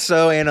feel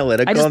so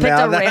analytical now. I just picked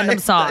a random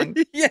song.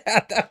 Yeah,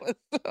 that was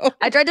so.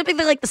 I tried to pick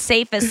the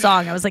safest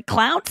song. I was like,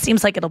 Clown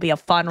seems like it'll be a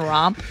fun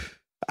romp.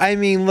 I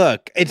mean,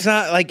 look, it's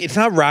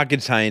not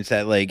rocket science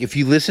that if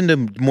you listen to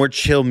more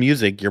chill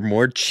music, you're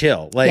more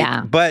chill.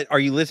 But are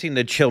you listening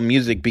to chill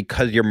music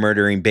because you're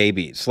murdering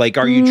babies?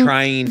 Are you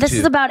trying This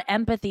is about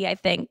empathy, I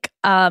think.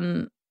 As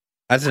an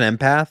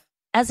empath?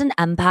 As an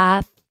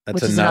empath,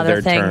 which is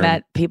another thing term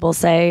that people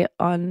say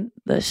on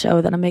the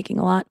show that I'm making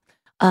a lot.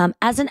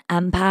 As an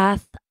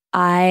empath,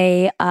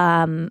 I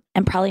am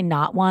probably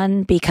not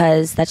one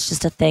because that's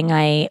just a thing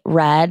I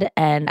read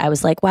and I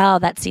was like, wow,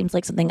 that seems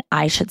like something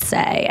I should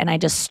say, and I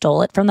just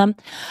stole it from them.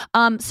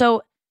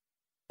 So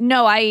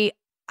no,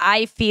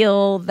 I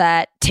feel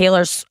that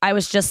I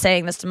was just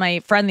saying this to my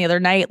friend the other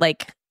night,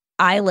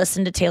 I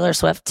listen to Taylor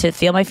Swift to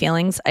feel my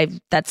feelings.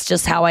 That's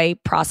just how I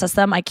process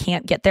them. I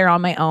can't get there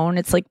on my own.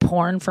 It's like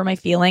porn for my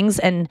feelings,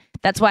 and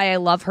that's why I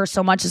love her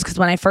so much, is because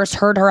when I first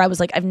heard her, I was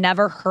like, I've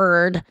never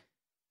heard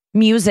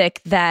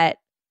music that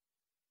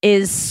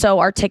is so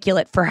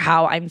articulate for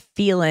how I'm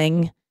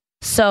feeling.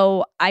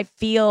 So I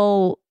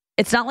feel,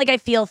 it's not like I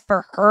feel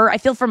for her, I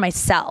feel for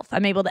myself.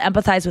 I'm able to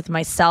empathize with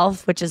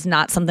myself, which is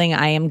not something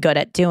I am good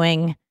at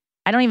doing.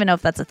 I don't even know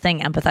if that's a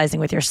thing, empathizing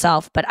with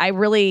yourself, but I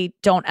really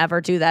don't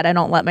ever do that. I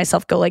don't let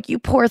myself go you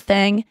poor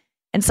thing.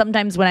 And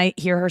sometimes when I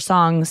hear her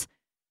songs,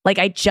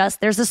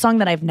 there's a song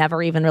that I've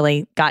never even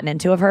really gotten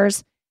into of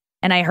hers.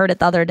 And I heard it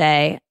the other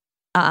day,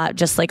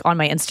 just on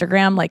my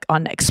Instagram,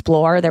 on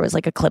Explore, there was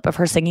a clip of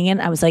her singing it.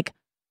 I was like,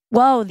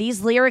 whoa,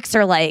 these lyrics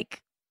are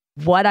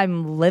what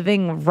I'm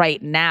living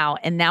right now.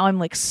 And now I'm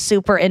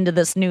super into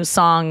this new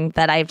song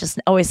that I've just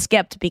always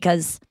skipped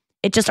because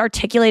it just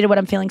articulated what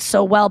I'm feeling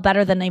so well,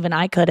 better than even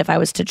I could if I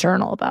was to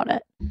journal about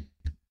it.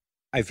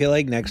 I feel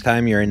like next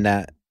time you're in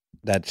that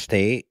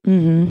state,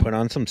 put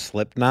on some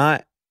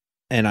Slipknot,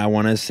 and I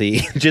want to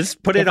see,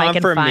 just put it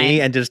on for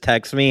me and just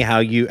text me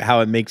how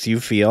it makes you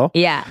feel.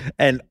 Yeah.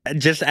 And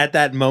just at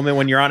that moment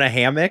when you're on a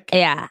hammock,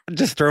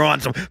 just throw on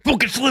some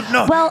fucking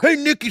Slipknot. Well, hey,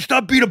 Nikki,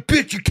 stop being a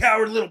bitch, you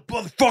coward little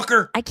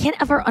motherfucker. I can't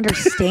ever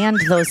understand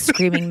those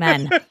screaming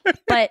men.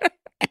 But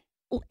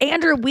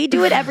Andrew, we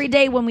do it every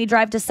day when we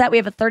drive to set. We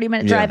have a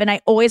 30-minute drive, and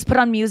I always put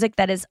on music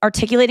that is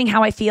articulating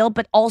how I feel,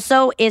 but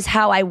also is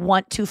how I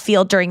want to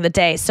feel during the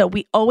day. So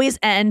we always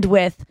end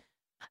with,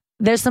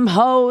 there's some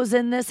hoes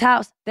in this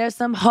house. There's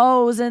some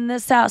hoes in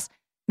this house.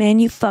 Man,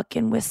 you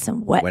fucking with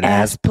some wet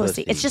ass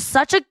pussy. It's just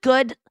such a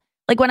good,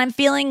 when I'm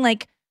feeling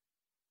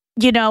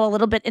a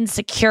little bit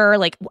insecure,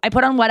 I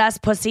put on wet ass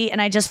pussy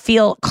and I just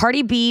feel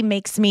Cardi B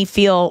makes me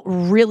feel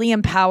really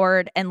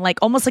empowered and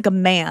almost like a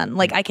man.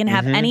 I can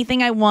have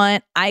anything I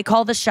want. I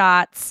call the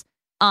shots.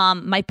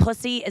 My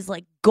pussy is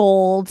like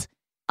gold.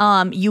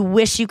 You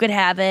wish you could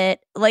have it.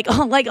 Like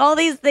all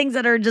these things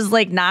that are just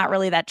like not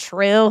really that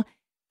true.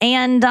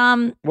 And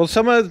well,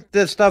 some of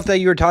the stuff that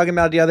you were talking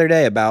about the other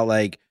day about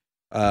like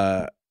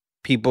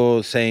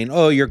people saying,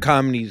 "Oh, your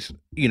comedy's,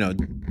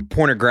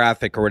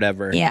 pornographic or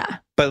whatever." Yeah.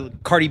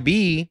 But Cardi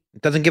B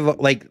doesn't give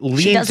up, like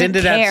leans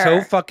into that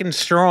so fucking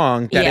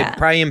strong that it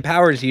probably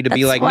empowers you to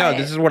be like, "No,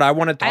 this is what I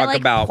want to talk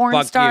about." Porn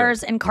Fuck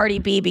stars you. and Cardi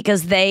B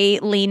because they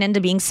lean into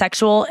being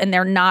sexual and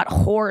they're not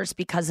whores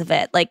because of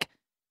it. Like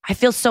I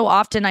feel so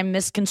often I'm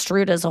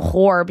misconstrued as a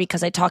whore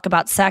because I talk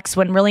about sex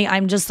when really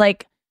I'm just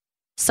like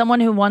someone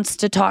who wants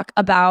to talk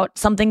about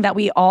something that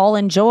we all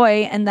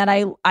enjoy and that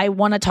I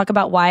want to talk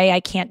about why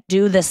I can't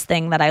do this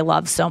thing that I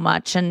love so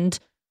much. And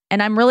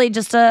I'm really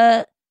just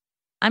a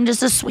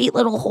sweet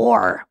little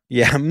whore.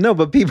 Yeah, no,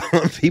 but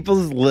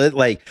people's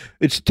like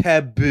it's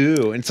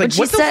taboo. And it's like,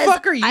 what the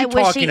fuck are you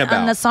talking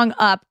about? On the song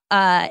Up,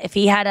 if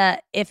he had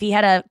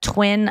a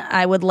twin,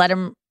 I would let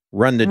him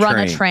run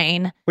a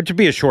train, which would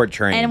be a short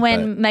train. And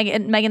when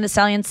Megan Thee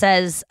Stallion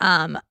says,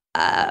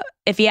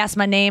 if he asks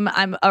my name,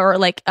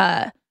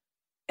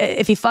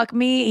 if he fuck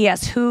me, he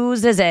asks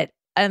whose is it?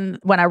 And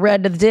when I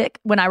ride the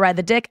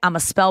dick, I'ma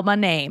spell my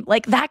name.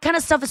 Like that kind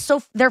of stuff is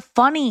they're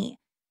funny.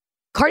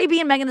 Cardi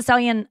B and Megan Thee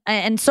Stallion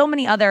and so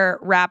many other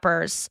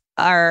rapists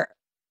are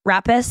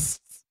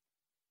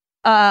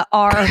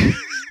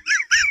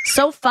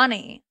so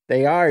funny.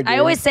 They are. Dude. I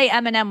always say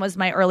Eminem was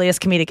my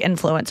earliest comedic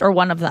influence, or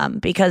one of them,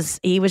 because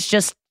he was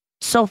just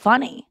so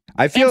funny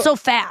and so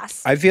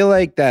fast. I feel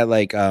like that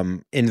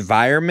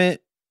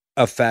environment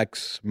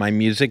affects my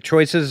music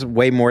choices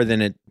way more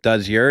than it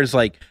does yours.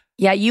 Like,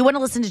 yeah, you want to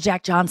listen to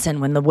Jack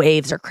Johnson when the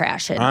waves are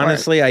crashing.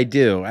 Honestly, I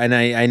do. And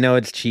I know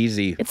it's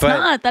cheesy. It's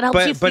not. That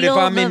helps you feel. But if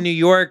I'm in New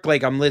York,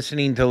 like I'm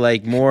listening to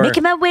like more.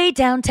 Making my way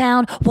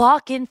downtown,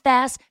 walking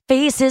fast,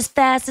 face as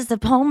fast as the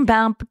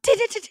homebound.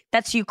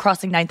 That's you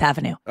crossing 9th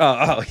Avenue.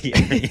 Oh,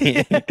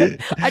 yeah.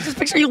 I just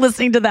picture you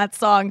listening to that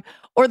song.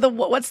 Or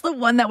what's the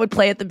one that would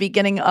play at the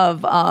beginning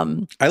of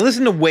I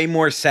listen to way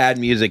more sad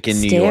music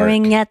in New York.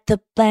 Staring at the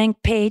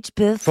blank page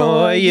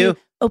before you.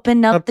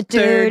 Open up the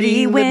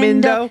dirty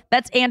window.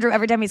 That's Andrew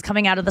every time he's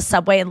coming out of the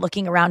subway and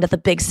looking around at the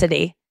big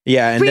city.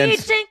 Yeah, and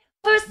reaching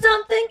for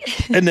something.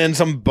 And then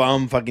some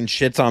bum fucking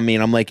shits on me,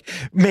 and I'm like,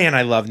 man,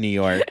 I love New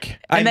York.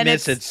 I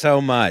miss it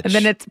so much. And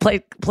then it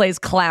plays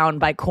Clown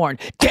by Korn.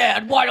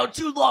 Dad, why don't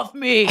you love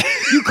me?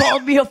 You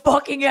called me a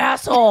fucking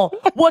asshole.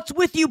 What's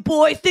with you,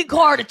 boy? Think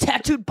hard. A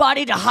tattooed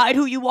body to hide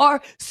who you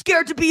are?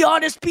 Scared to be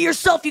honest? Be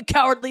yourself, you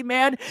cowardly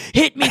man.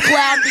 Hit me,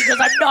 clown, because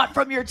I'm not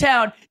from your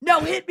town.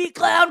 No, hit me,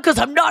 clown, because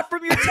I'm not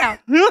from your town.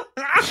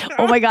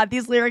 Oh my God,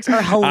 these lyrics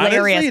are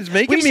hilarious. Honestly, it's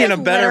making me in a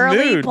better mood. We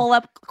should literally pull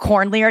up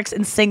Korn lyrics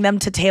and sing them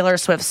to Taylor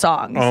Swift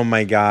songs. Oh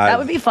my God. That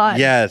would be fun.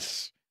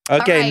 Yes.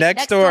 Okay, right,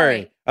 next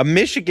story. A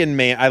Michigan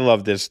man, I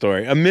love this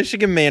story. A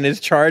Michigan man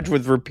is charged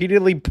with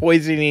repeatedly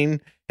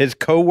poisoning his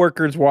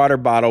coworker's water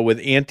bottle with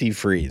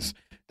antifreeze.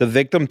 The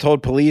victim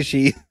told police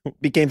she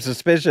became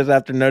suspicious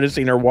after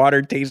noticing her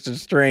water tasted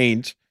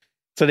strange.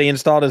 So they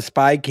installed a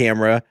spy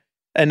camera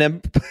and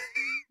then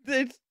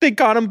they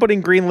caught him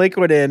putting green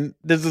liquid in.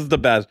 This is the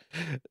best.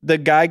 The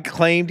guy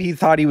claimed he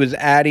thought he was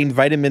adding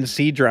vitamin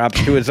C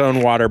drops to his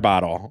own water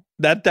bottle.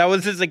 That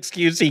was his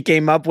excuse he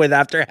came up with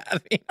after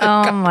having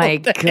Oh my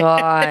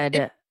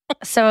God.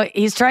 So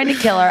he's trying to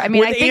kill her. I mean,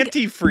 with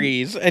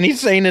antifreeze, and he's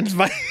saying it's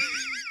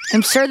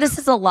I'm sure this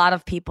is a lot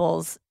of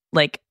people's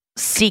like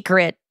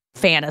secret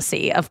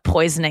fantasy of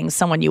poisoning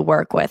someone you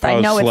work with. I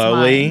know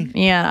slowly. It's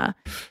mine. Yeah.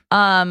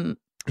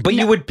 But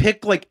you would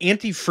pick like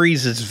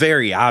antifreeze is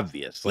very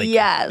obvious. Like,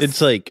 yes.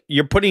 It's like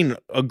you're putting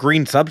a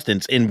green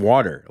substance in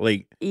water.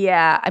 Like,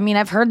 yeah. I mean,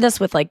 I've heard this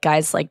with like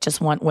guys like just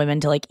want women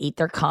to like eat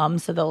their cum.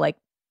 So they'll like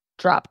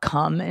drop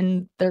cum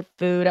in their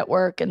food at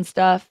work and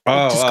stuff.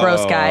 Like, just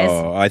gross guys.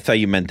 Oh, I thought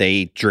you meant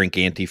they drink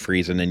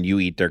antifreeze and then you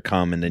eat their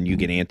cum and then you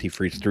get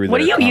antifreeze through What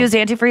their do you cum. use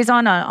antifreeze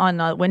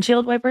on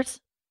windshield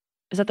wipers?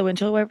 Is that the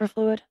windshield wiper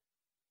fluid?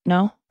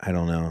 No? I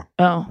don't know.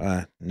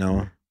 Oh.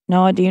 No.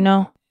 Noah, do you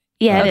know?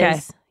 Yeah, it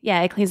is.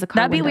 Yeah, it cleans the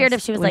car. That'd be weird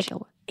if she was like,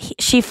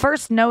 she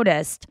first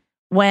noticed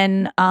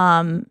when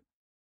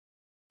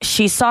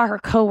she saw her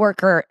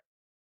coworker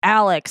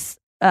Alex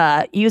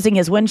using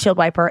his windshield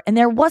wiper, and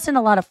there wasn't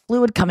a lot of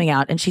fluid coming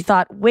out, and she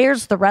thought,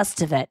 "Where's the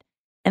rest of it?"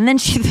 And then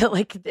she felt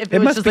like if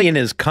it must be in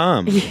his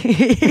cum.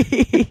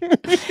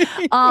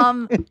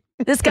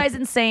 This guy's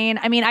insane.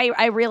 I mean,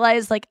 I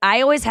realized like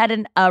I always had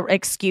an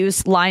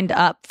excuse lined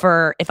up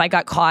for if I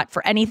got caught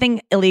for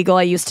anything illegal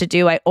I used to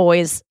do. I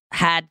always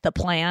had the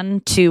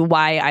plan to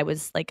why I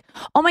was like,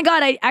 oh my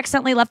God, I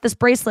accidentally left this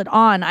bracelet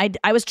on.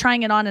 I was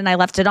trying it on and I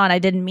left it on. I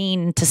didn't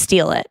mean to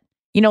steal it.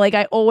 You know, like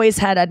I always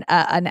had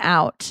an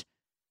out.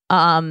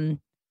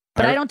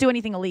 But I don't do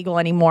anything illegal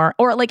anymore.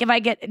 Or like if I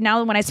get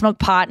now when I smoke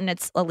pot and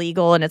it's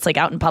illegal and it's like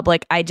out in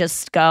public, I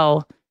just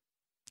go,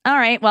 all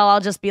right, well,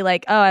 I'll just be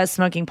like, oh, I was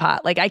smoking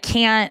pot. Like I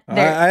can't.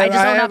 I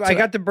just don't have to. I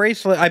got the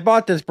bracelet. I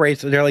bought this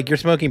bracelet. They're like, you're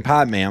smoking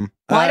pot, ma'am.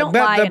 Well, I don't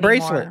lie the anymore.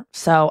 bracelet.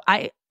 So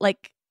I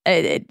like.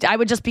 I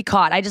would just be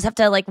caught. I just have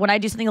to, like, when I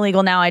do something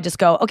illegal now, I just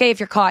go, okay, if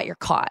you're caught, you're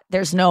caught.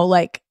 There's no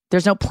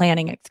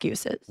planning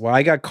excuses. Well,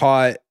 I got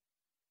caught.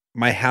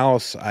 My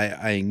house,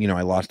 I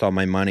lost all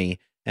my money,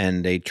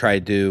 and they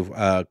tried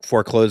to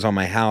foreclose on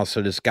my house.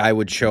 So this guy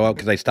would show up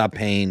because I stopped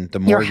paying the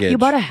mortgage. You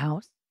bought a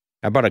house?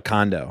 I bought a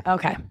condo.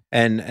 Okay.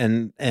 And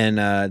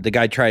the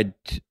guy tried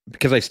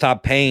because I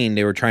stopped paying.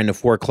 They were trying to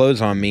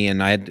foreclose on me,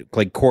 and I had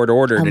like court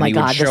ordered. Oh my and he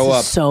God, would show this up.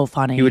 is so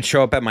funny. He would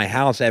show up at my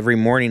house every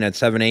morning at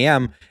 7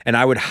 a.m. and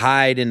I would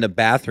hide in the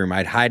bathroom.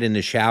 I'd hide in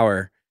the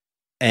shower,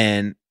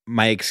 and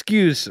my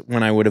excuse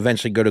when I would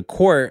eventually go to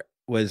court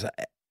was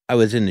I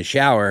was in the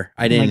shower.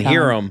 I didn't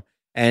hear him.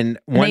 And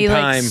one time,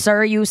 like,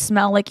 sir, you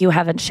smell like you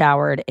haven't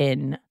showered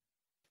in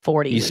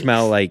 40 You weeks.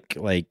 smell like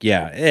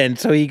yeah. And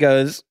so he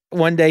goes.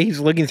 One day he's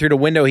looking through the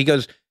window. He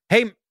goes,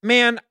 "Hey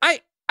man,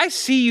 I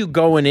see you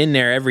going in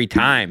there every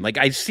time. Like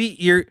I see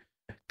you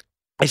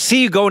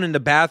going in the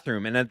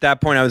bathroom." And at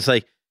that point I was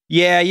like,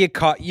 "Yeah, you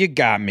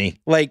got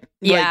me." Like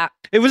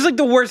it was like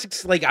the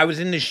worst. Like I was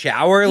in the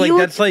shower. Like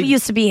that's like you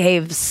used to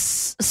behave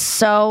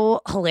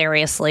so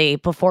hilariously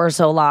before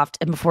Zoloft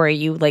and before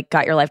you like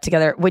got your life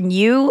together. When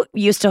you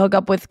used to hook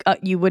up with,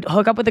 you would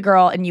hook up with a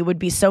girl and you would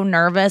be so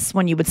nervous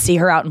when you would see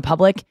her out in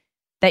public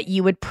that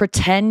you would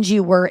pretend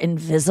you were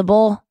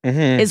invisible.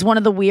 Is one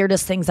of the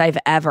weirdest things I've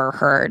ever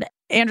heard.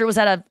 Andrew was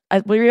at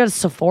were you at a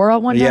Sephora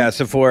one day? Yeah,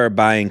 Sephora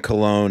buying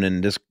cologne,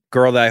 and this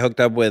girl that I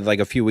hooked up with like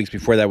a few weeks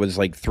before that was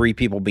like 3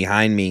 people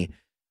behind me.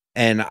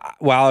 And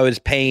while I was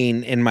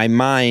paying, in my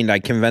mind, I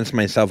convinced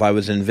myself I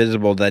was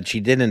invisible, that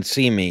she didn't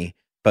see me.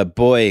 But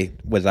boy,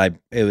 was I!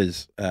 It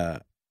was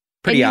pretty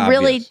and you obvious.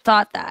 really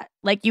thought that,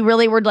 like, you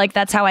really were like,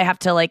 that's how I have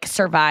to like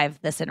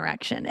survive this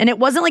interaction. And it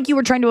wasn't like you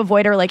were trying to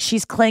avoid her, like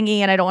she's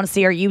clingy and I don't want to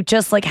see her. You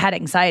just like had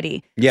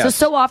anxiety. Yes.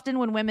 So often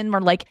when women were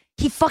like,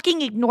 he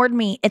fucking ignored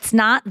me, it's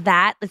not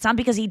that. It's not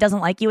because he doesn't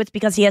like you. It's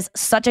because he has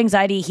such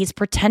anxiety. He's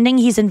pretending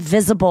he's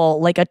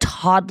invisible like a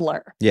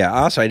toddler. Yeah.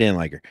 Also, I didn't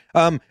like her.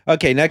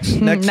 Okay. Next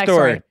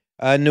story.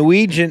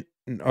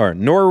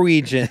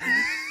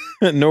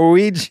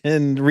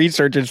 Norwegian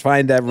researchers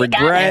find that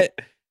regret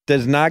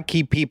does not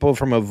keep people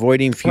from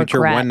avoiding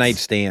future one-night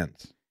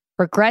stands.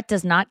 Regret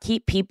does not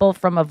keep people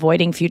from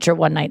avoiding future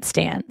one-night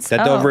stands.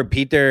 That they'll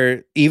repeat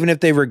even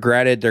if they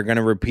regret it, they're going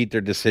to repeat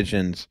their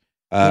decisions,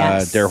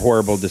 their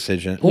horrible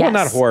decisions. Yes. Well,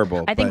 not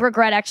horrible. I think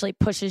regret actually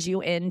pushes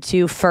you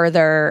into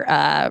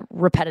further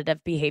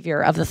repetitive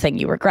behavior of the thing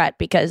you regret,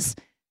 because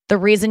the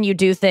reason you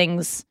do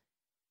things,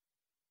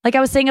 like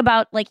I was saying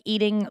about like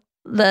eating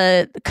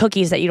the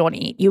cookies that you don't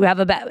eat. You have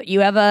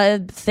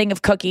a thing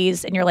of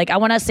cookies and you're like, I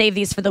want to save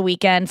these for the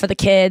weekend, for the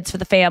kids, for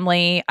the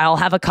family. I'll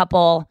have a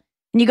couple.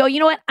 And you go, you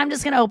know what? I'm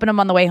just going to open them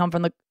on the way home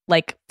from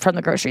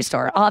the grocery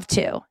store. I'll have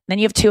 2. Then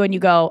you have 2 and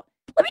you go,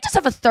 let me just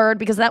have a third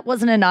because that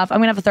wasn't enough. I'm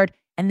going to have a third.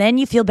 And then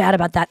you feel bad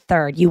about that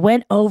third. You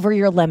went over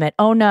your limit.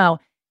 Oh no.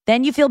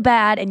 Then you feel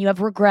bad and you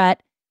have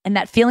regret. And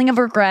that feeling of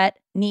regret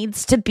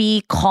needs to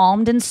be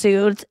calmed and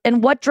soothed.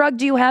 And what drug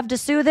do you have to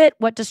soothe it?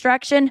 What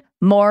distraction?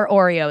 More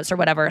Oreos or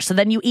whatever. So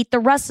then you eat the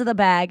rest of the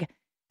bag.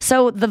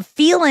 So the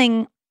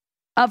feeling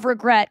of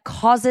regret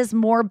causes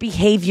more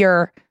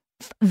behavior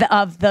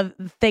of the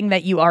thing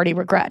that you already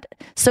regret.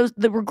 So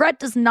the regret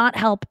does not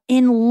help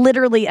in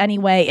literally any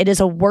way. It is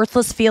a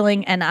worthless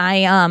feeling, and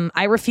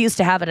I refuse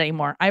to have it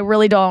anymore. I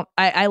really don't.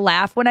 I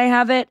laugh when I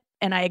have it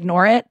and I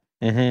ignore it,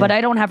 but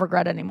I don't have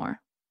regret anymore.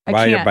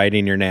 Why you're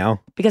biting your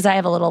nail? Because I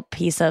have a little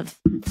piece of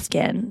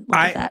skin. Look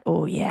at that.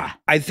 Oh, yeah.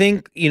 I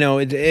think,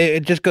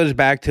 it just goes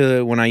back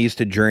to when I used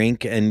to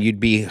drink and you'd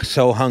be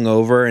so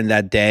hungover, and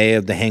that day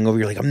of the hangover,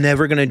 you're like, I'm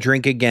never going to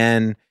drink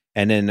again.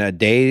 And then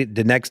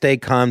the next day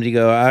comes, you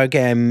go,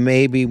 okay, I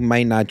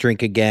might not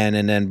drink again.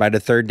 And then by the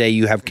third day,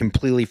 you have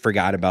completely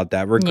forgot about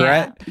that.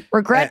 Regret. Yeah.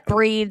 Regret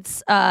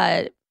breeds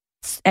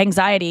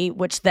anxiety,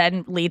 which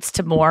then leads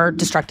to more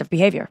destructive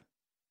behavior.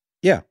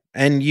 Yeah.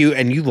 And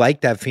you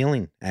like that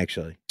feeling,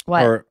 actually.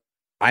 What?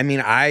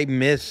 I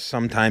miss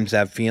sometimes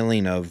that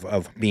feeling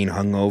of being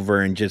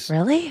hungover and just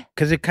really,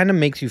 because it kind of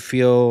makes you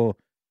feel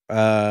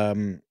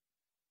entitled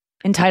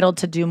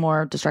to do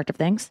more destructive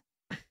things.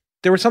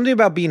 There was something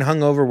about being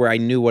hungover where I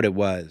knew what it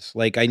was.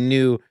 Like I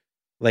knew,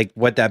 like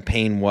what that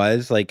pain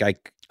was. Like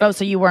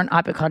so you weren't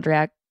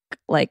hypochondriac,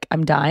 like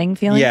I'm dying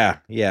feeling.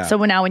 Yeah. So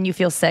now when you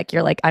feel sick,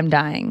 you're like I'm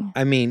dying.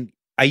 I mean,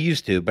 I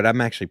used to, but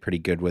I'm actually pretty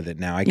good with it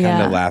now. I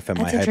kind of laugh at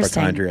my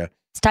hypochondria.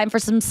 It's time for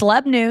some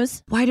celeb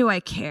news. Why do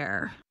I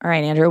care? All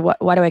right, Andrew,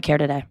 why do I care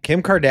today?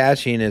 Kim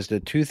Kardashian is the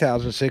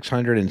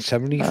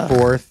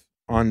 2,674th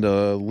on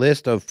the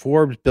list of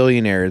Forbes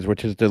billionaires,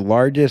 which is the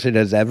largest it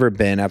has ever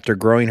been after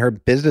growing her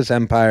business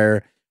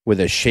empire with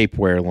a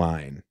shapewear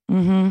line.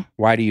 Mm-hmm.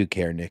 Why do you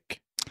care, Nick?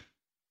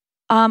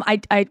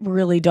 I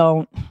really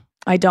don't.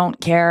 I don't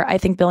care. I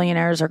think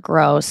billionaires are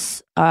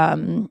gross.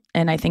 And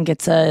I think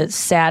it's a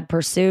sad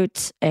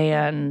pursuit,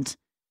 and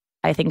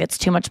I think it's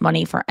too much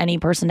money for any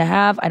person to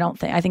have.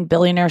 I think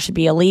billionaires should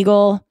be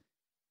illegal.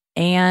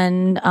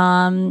 And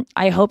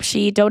I hope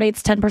she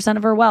donates 10%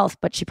 of her wealth,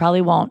 but she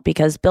probably won't,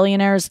 because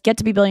billionaires get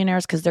to be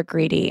billionaires because they're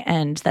greedy,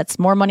 and that's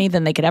more money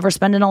than they could ever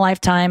spend in a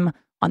lifetime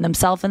on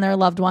themselves and their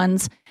loved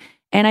ones.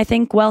 And I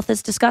think wealth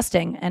is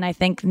disgusting. And I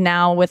think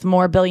now with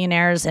more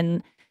billionaires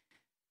and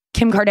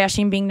Kim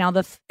Kardashian being now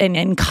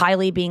and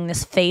Kylie being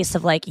this face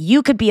of like,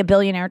 you could be a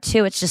billionaire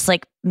too. It's just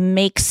like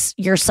makes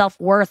your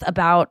self-worth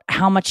about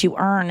how much you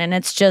earn. And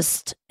it's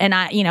just, and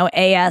I,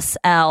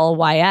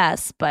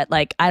 ASLYS, but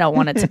like, I don't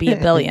want it to be a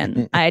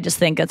billion. I just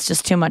think it's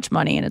just too much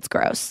money and it's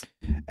gross.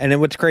 And then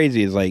what's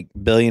crazy is like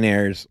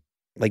billionaires,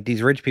 like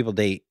these rich people,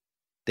 they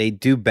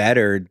do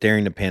better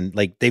during the pandemic.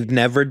 Like they've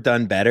never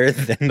done better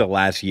than the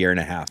last year and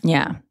a half.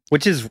 Yeah.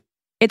 Which is,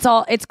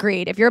 it's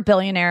greed. If you're a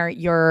billionaire,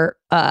 you're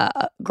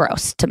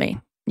gross to me.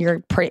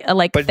 You're pretty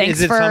like. But thanks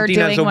is it for something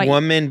doing as a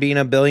woman being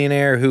a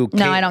billionaire who?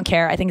 No, I don't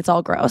care. I think it's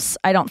all gross.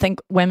 I don't think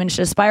women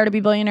should aspire to be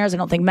billionaires. I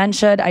don't think men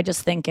should. I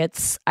just think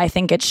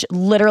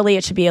literally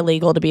it should be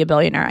illegal to be a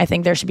billionaire. I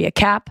think there should be a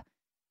cap.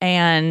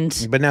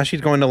 But now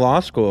she's going to law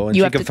school and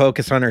she can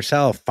focus on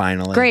herself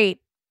finally. Great.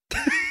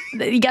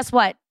 Guess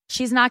what?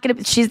 She's not going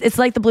to. It's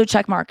like the blue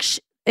check mark.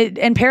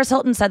 And Paris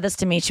Hilton said this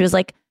to me. She was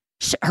like,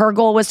 her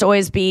goal was to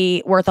always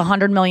be worth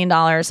 $100 million,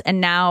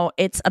 and now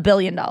it's $1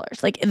 billion.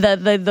 Like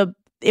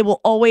it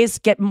will always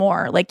get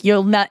more. Like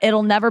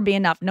it'll never be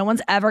enough. No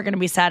one's ever going to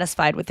be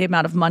satisfied with the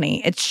amount of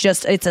money. It's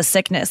a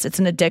sickness. It's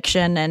an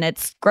addiction, and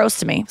it's gross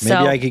to me. Maybe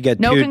I could get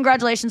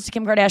congratulations to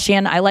Kim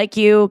Kardashian. I like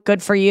you.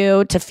 Good for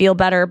you to feel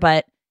better,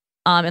 but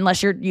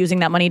unless you're using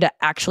that money to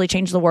actually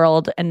change the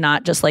world and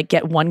not just like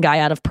get one guy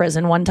out of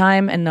prison one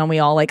time, and then we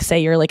all like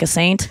say you're like a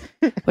saint,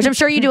 which I'm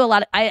sure you do a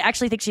lot. I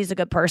actually think she's a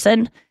good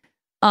person.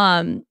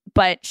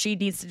 But she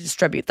needs to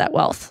distribute that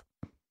wealth.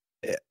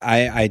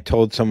 I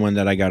told someone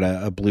that I got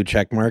a blue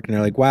check mark, and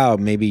they're like, wow,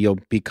 maybe you'll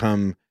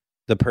become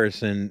the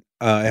person.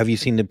 Have you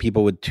seen the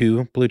people with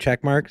 2 blue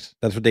check marks?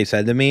 That's what they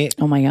said to me.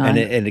 Oh my God.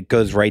 And it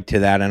goes right to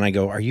that. And I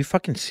go, are you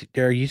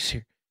serious?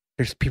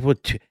 There's people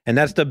with 2. And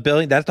that's the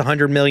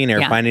 100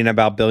 millionaire finding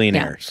about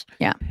billionaires.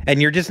 Yeah.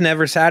 And you're just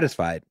never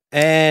satisfied.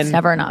 And it's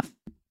never enough.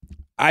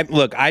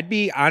 I'd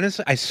be honest.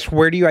 I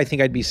swear to you, I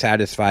think I'd be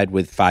satisfied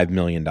with $5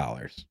 million.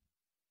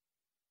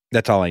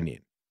 That's all I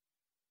need.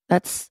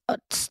 That's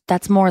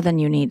more than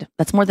you need.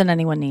 That's more than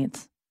anyone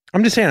needs.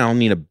 I'm just saying I don't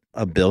need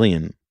a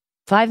billion.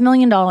 $5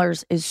 million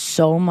is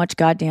so much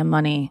goddamn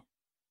money.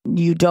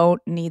 You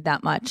don't need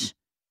that much.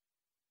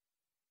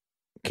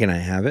 Can I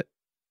have it?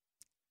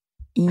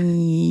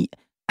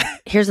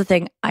 Here's the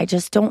thing. I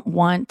just don't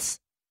want,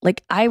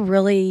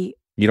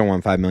 You don't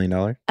want $5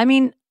 million? I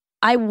mean,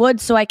 I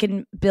would, so I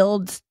can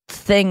build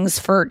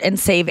things and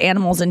save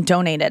animals and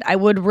donate it.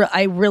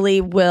 I really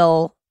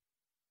will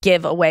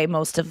give away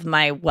most of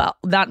my wealth,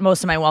 not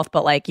most of my wealth,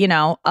 but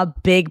a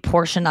big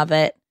portion of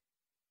it,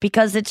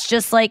 because it's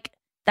just like,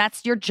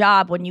 that's your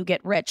job when you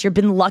get rich. You've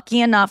been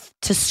lucky enough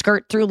to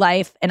skirt through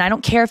life. And I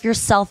don't care if you're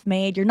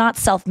self-made, you're not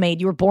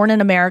self-made. You were born in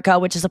America,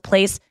 which is a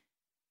place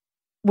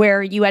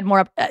where you had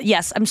more.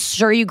 Yes, I'm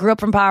sure you grew up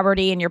from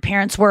poverty and your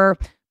parents were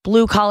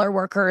blue collar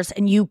workers,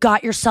 and you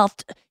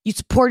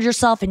supported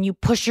yourself and you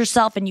pushed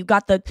yourself and you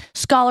got the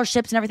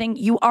scholarships and everything.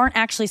 You aren't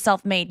actually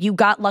self-made. You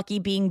got lucky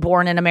being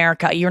born in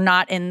America. You're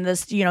not in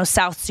this,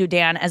 South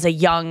Sudan as a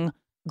young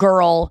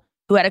girl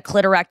who had a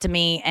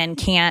clitorectomy and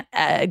can't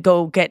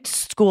go get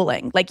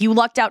schooling. Like, you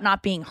lucked out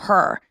not being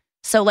her.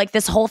 So like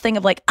this whole thing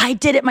of like, I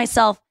did it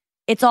myself.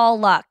 It's all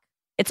luck.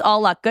 It's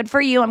all luck. Good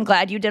for you. I'm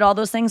glad you did all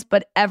those things,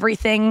 but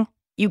everything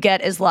you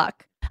get is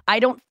luck. I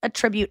don't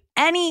attribute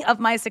any of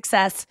my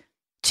success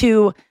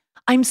to,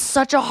 I'm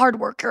such a hard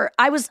worker.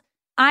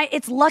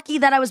 It's lucky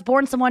that I was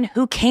born someone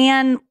who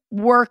can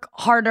work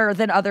harder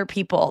than other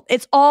people.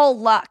 It's all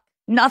luck.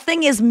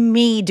 Nothing is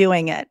me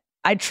doing it.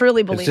 I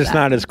truly believe that. It's just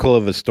not as cool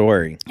of a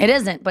story. It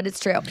isn't, but it's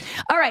true.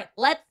 All right,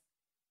 let's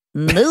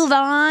move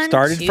on.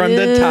 Started from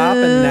the top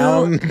and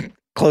now I'm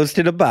close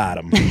to the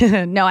bottom.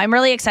 No, I'm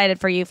really excited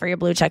for you for your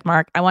blue check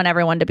mark. I want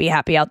everyone to be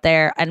happy out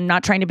there. I'm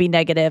not trying to be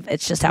negative.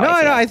 It's just how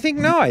I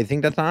feel. I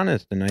think that's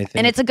honest, and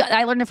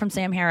I learned it from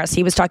Sam Harris.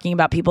 He was talking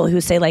about people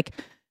who say like,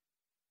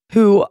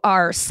 who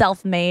are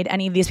self-made.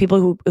 Any of these people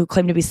who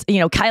claim to be,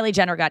 Kylie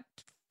Jenner got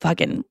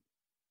fucking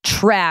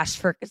trashed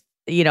for,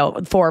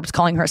 Forbes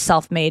calling her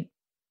self-made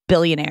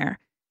billionaire,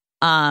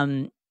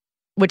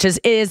 which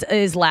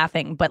is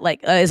laughing, but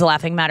is a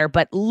laughing matter.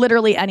 But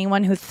literally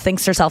anyone who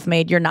thinks they're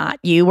self-made, you're not.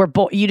 You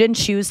didn't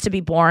choose to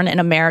be born in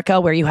America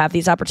where you have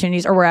these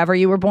opportunities, or wherever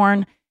you were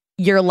born.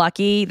 You're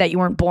lucky that you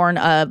weren't born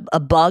a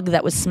bug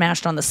that was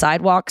smashed on the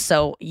sidewalk.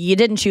 So you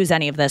didn't choose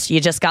any of this. You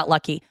just got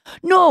lucky.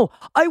 No,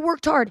 I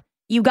worked hard.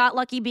 You got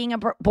lucky being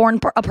born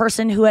a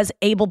person who is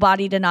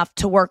able-bodied enough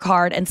to work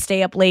hard and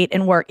stay up late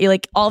and work.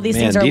 Like, all these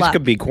things are luck. These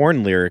could be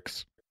Korn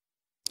lyrics.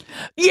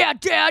 Yeah,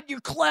 Dad, you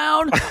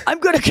clown. I'm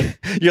gonna.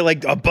 You're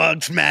like, a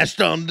bug smashed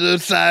on the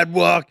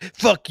sidewalk.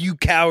 Fuck you,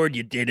 coward.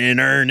 You didn't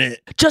earn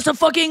it. Just a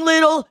fucking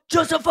little.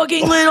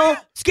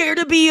 Scared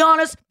to be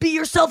honest. Be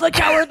yourself a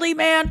cowardly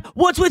man.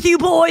 What's with you,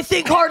 boy?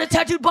 Think hard, a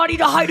tattooed body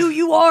to hide who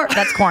you are.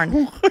 That's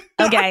Korn.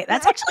 Okay,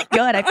 that's actually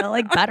good. I feel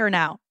like better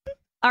now.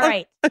 All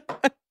right.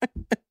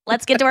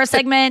 Let's get to our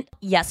segment.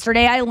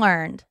 Yesterday I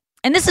learned.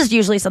 and this is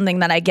usually something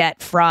that I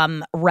get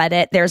from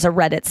Reddit. There's a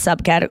Reddit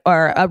subcategory,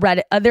 or a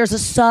Reddit. There's a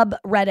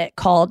subreddit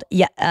called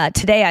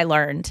Today I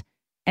Learned,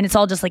 and it's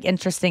all just like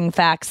interesting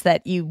facts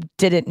that you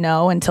didn't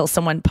know until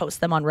someone posts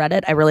them on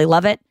Reddit. I really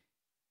love it.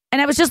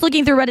 And I was just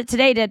looking through Reddit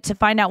today to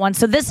find out one.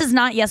 So this is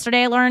not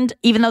Yesterday I Learned,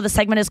 even though the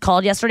segment is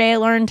called Yesterday I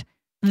Learned.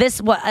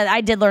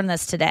 I did learn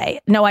this today.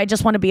 No, I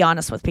just want to be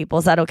honest with people.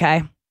 Is that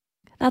okay?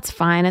 That's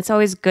fine. It's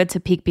always good to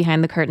peek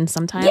behind the curtain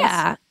sometimes.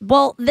 Yeah.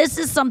 Well, this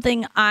is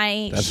something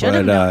I should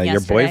have known your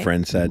yesterday.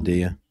 boyfriend said to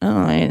you.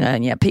 Oh,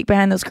 yeah. Peek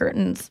behind those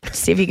curtains.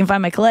 See if you can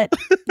find my clit.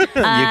 You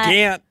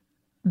can't.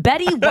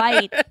 Betty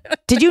White.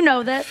 Did you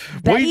know that?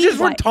 Well, you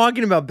just were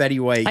talking about Betty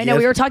White. I know.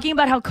 We were talking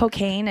about how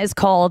cocaine is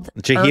called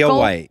Jaleel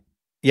White.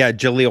 Yeah,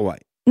 Jaleel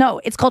White. No,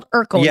 it's called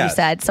Urkel, Yes. you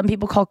said. Some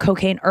people call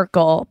cocaine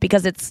Urkel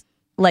because it's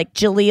like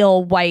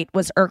Jaleel White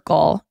was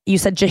Urkel. You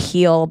said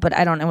Jaheel, but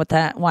I don't know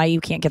why you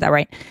can't get that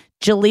right.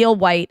 Jaleel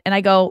White. And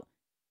I go,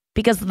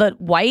 because the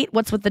white,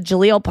 what's with the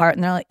Jaleel part?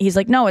 And he's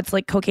like, no, it's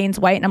like cocaine's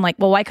white. And I'm like,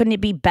 well, why couldn't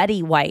it be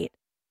Betty White?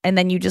 And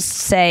then you just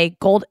say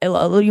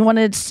you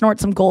wanted to snort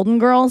some Golden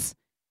Girls?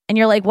 And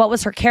you're like, what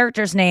was her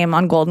character's name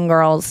on Golden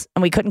Girls?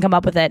 And we couldn't come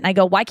up with it. And I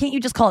go, why can't you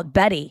just call it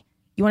Betty?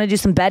 You want to do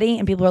some Betty?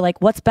 And people are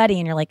like, what's Betty?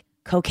 And you're like,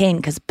 cocaine,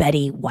 because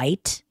Betty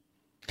White.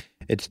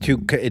 It's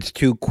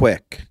too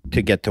quick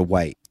to get to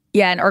white.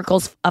 Yeah, and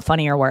Urkel's a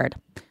funnier word.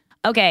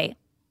 Okay,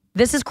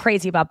 this is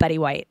crazy about Betty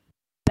White.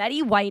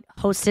 Betty White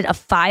hosted a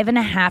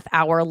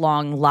 5.5-hour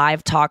long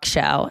live talk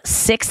show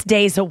 6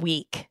 days a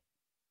week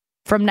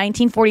from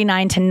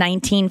 1949 to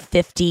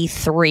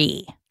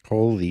 1953.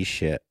 Holy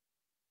shit.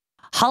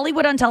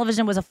 Hollywood on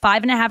Television was a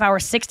 5.5-hour,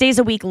 6 days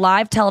a week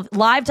live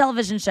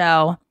television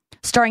show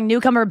starring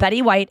newcomer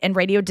Betty White and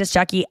radio disc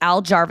jockey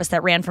Al Jarvis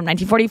that ran from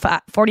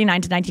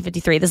 1949 to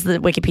 1953. This is the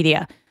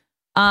Wikipedia.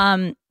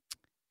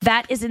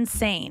 That is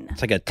insane.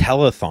 It's like a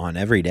telethon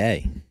every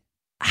day.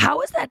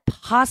 How is that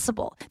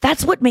possible?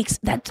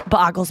 That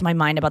boggles my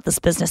mind about this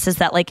business is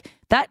that like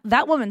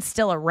that woman's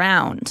still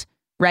around,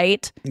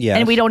 right? Yes.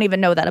 And we don't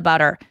even know that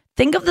about her.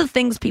 Think of the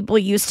things people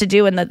used to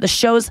do and the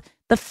shows,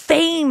 the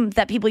fame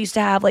that people used to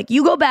have. Like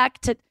you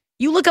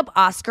look up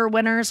Oscar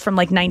winners from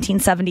like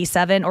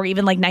 1977 or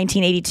even like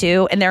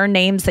 1982, and there are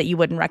names that you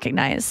wouldn't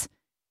recognize.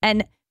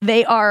 And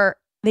they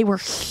were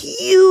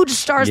huge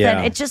stars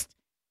then.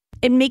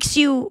 It makes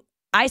you,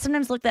 I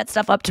sometimes look that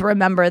stuff up to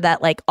remember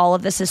that like all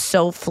of this is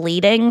so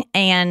fleeting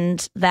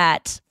and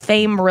that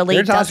fame really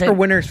There's doesn't. Oscar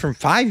winners from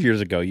 5 years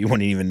ago. You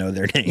wouldn't even know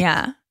their name.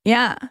 Yeah.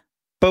 Yeah.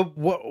 But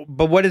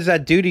what does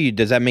that do to you?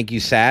 Does that make you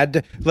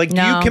sad? Like,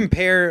 do you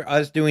compare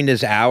us doing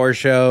this hour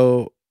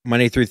show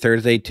Monday through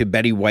Thursday to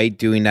Betty White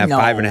doing that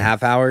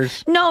 5.5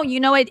 hours? No,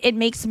 it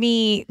makes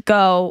me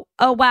go,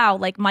 oh, wow.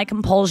 Like my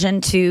compulsion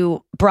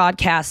to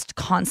broadcast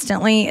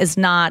constantly is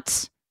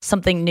not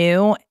something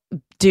new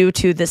due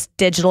to this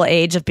digital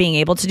age of being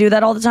able to do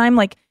that all the time.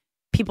 Like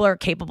people are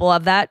capable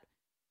of that.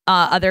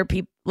 Other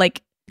people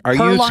like, are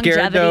you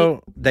scared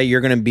though that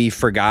you're going to be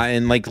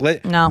forgotten? Like,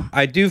 no,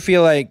 I do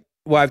feel like,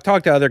 well, I've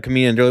talked to other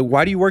comedians. They're like,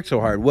 why do you work so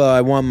hard? Well, I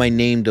want my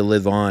name to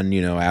live on,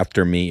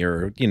 after me,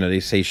 or, they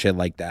say shit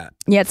like that.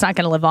 Yeah, it's not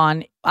going to live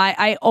on.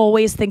 I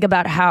always think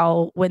about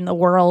how when the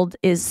world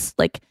is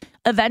like,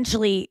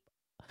 eventually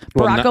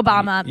Barack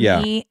Obama,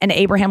 me, and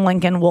Abraham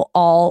Lincoln will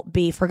all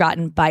be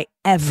forgotten by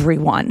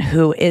everyone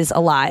who is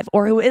alive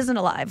or who isn't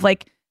alive.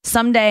 Like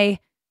someday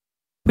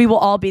we will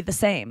all be the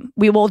same.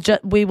 We will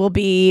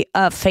be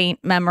a faint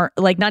memory,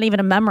 like not even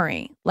a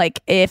memory.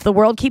 Like if the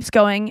world keeps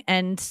going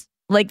and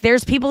like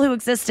there's people who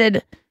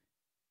existed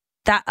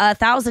that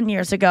 1,000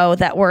 years ago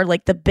that were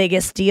like the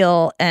biggest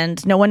deal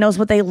and no one knows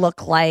what they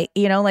look like.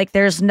 Like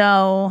there's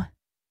entire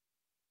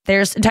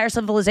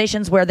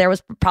civilizations where there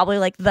was probably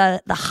like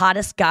the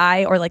hottest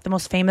guy or like the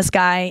most famous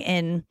guy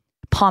in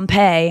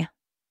Pompeii.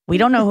 We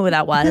don't know who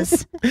that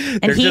was.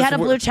 And he had a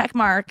blue check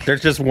mark.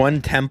 There's just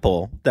one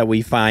temple that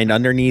we find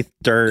underneath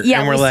dirt. Yeah,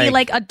 and we see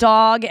like a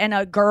dog and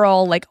a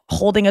girl like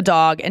holding a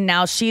dog. And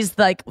now she's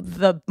like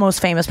the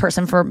most famous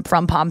person from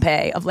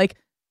Pompeii of like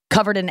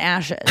covered in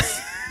ashes.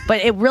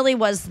 But it really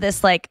was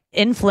this like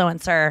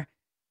influencer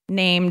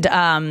named,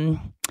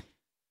 I'm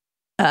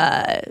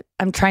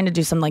trying to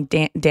do some like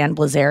Dan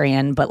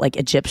Blazarian, but like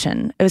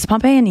Egyptian. It was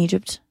Pompeii in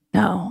Egypt.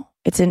 No,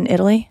 it's in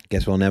Italy.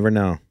 Guess we'll never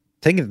know.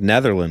 I think it's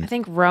Netherlands. I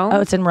think Rome.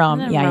 Oh, it's in Rome.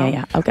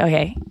 Yeah.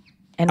 Okay.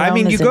 And I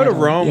mean, you go to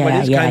Rome. Yeah, what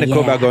is kind of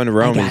cool about going to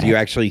Rome is you it.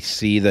 actually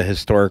see the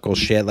historical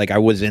shit. Like I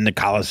was in the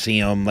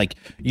Colosseum. Like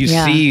you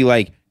see,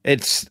 like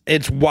it's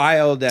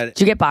wild. That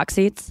Did you get box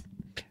seats?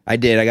 I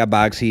did. I got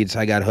box seats.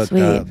 I got hooked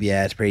up.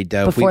 Yeah, it's pretty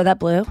dope. Before that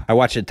blew? I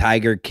watched a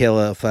tiger kill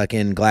a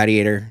fucking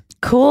gladiator.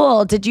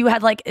 Cool. Did you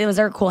have like, was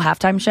there a cool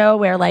halftime show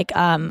where like, the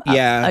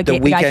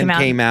Weeknd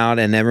came out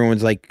and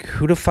everyone's like,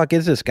 who the fuck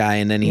is this guy?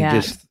 And then he'd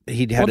have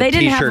a t-shirt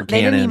cannon.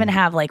 They didn't even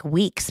have like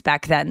weeks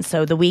back then.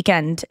 So the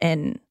Weeknd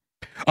in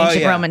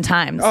ancient Roman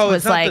times was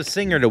it's not like the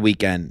singer The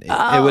Weeknd.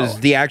 It was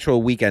the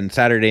actual weekend.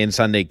 Saturday and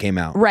Sunday came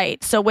out.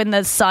 Right. So when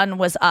the sun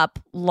was up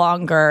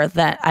longer,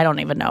 that I don't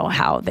even know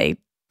how they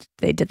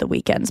did the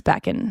weekends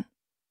back in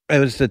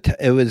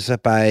It was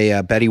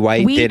by Betty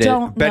White. We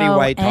don't Betty know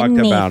White talked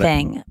anything. about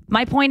it.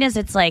 My point is,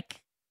 it's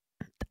like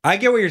I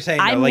get what you're saying.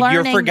 Though. Like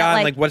you're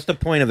forgotten. Like what's the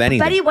point of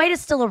anything? Betty White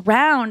is still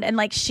around, and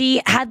like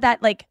she had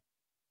that. Like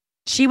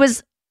she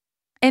was,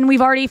 and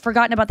we've already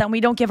forgotten about that. And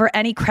we don't give her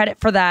any credit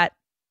for that.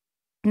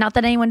 Not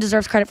that anyone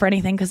deserves credit for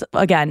anything, because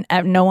again,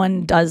 no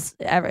one does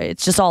ever.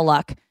 It's just all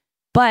luck.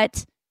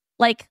 But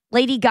like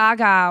Lady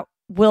Gaga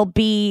will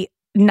be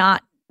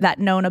not that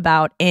known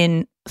about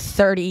in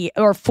 30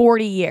 or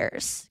 40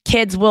 years.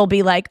 Kids will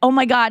be like, oh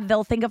my God,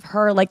 they'll think of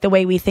her like the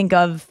way we think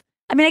of,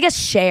 I mean, I guess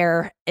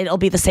Cher, it'll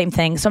be the same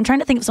thing. So I'm trying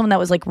to think of someone that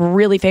was like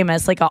really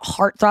famous, like a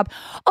heartthrob.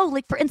 Oh,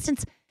 like for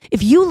instance,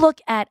 if you look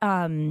at,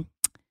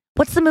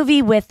 what's the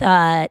movie with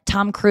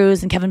Tom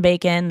Cruise and Kevin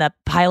Bacon, the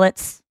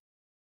pilots?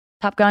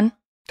 Top Gun?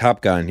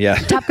 Top Gun, yeah.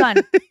 Top Gun.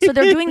 So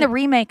they're doing the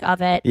remake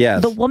of it.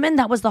 Yes. The woman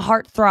that was the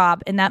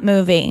heartthrob in that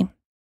movie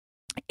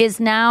is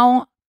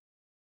now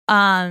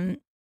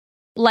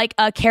like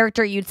a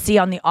character you'd see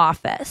on The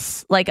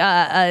Office, like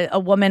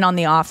a woman on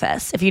The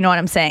Office, if you know what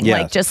I'm saying.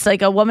 Yes. Like just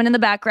like a woman in the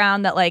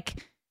background that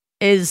like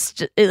is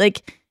just,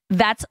 like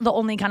that's the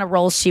only kind of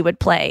roles she would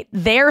play.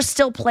 They're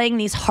still playing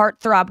these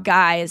heartthrob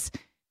guys.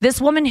 This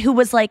woman who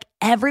was like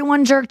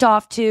everyone jerked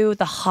off to,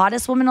 the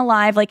hottest woman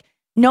alive, like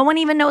no one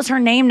even knows her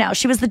name now.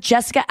 She was the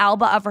Jessica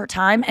Alba of her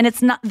time. And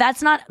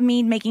that's not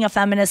me making a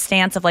feminist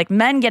stance of like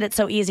men get it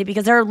so easy,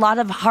 because there are a lot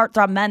of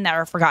heartthrob men that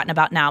are forgotten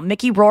about now.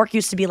 Mickey Rourke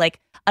used to be like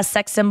a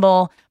sex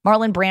symbol.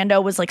 Marlon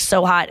Brando was like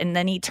so hot, and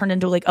then he turned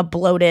into like a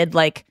bloated,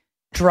 like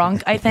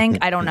drunk, I think.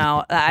 I don't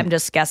know. I'm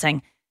just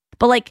guessing.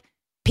 But like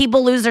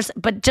people lose their,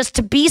 but just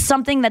to be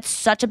something that's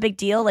such a big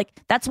deal, like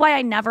that's why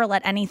I never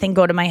let anything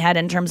go to my head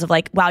in terms of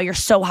like, wow, you're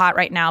so hot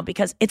right now,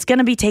 because it's going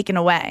to be taken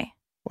away.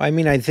 Well, I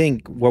mean, I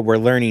think what we're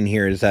learning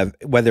here is that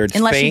whether it's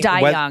unless you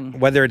die young,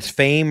 whether it's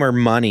fame or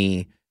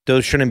money,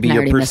 those shouldn't be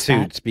your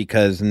pursuits,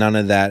 because none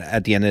of that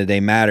at the end of the day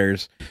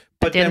matters.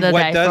 But at the end of the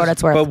day, for what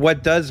it's worth. But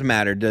what does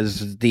matter?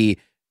 Does the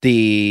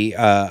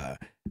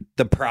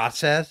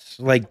process,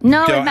 like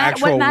no? what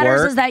matters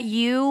work? Is that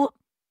you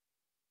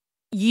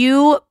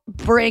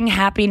bring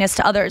happiness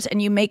to others, and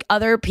you make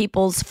other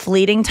people's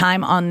fleeting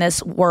time on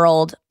this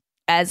world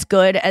as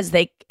good as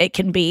it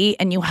can be,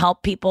 and you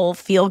help people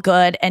feel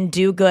good and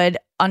do good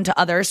unto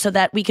others, so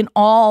that we can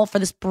all, for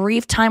this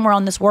brief time we're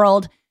on this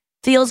world,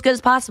 feel as good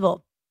as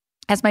possible.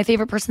 As my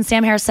favorite person,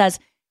 Sam Harris, says,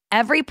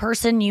 every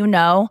person you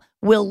know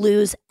will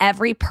lose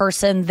every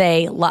person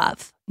they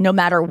love, no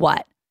matter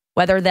what.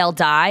 Whether they'll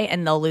die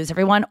and they'll lose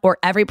everyone, or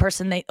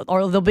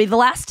or they'll be the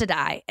last to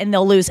die and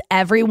they'll lose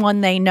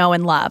everyone they know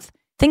and love.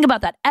 Think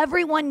about that.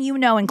 Everyone you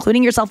know,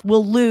 including yourself,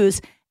 will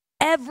lose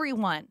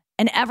everyone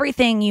and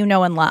everything you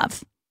know and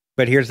love.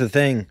 But here's the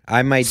thing: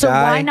 I might die. So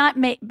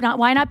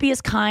why not be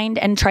as kind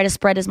and try to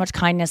spread as much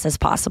kindness as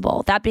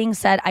possible? That being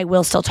said, I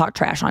will still talk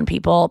trash on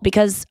people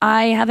because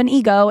I have an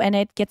ego and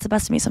it gets the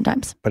best of me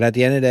sometimes. But at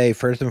the end of the day,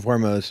 first and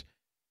foremost,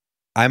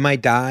 I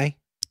might die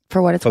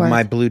for what it's worth. But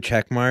my blue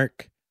check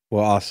mark will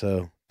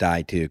also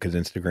die too, because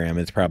Instagram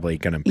is probably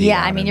going to be.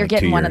 Yeah, I mean, you're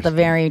getting one at the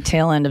very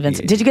tail end of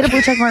Instagram. Did you get a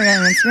blue check mark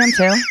on Instagram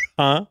too?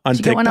 Huh? On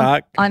Did you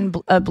TikTok? Get one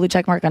on a blue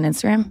check mark on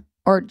Instagram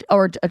or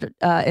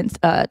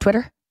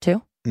Twitter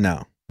too?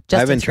 No. Just I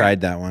haven't Instagram.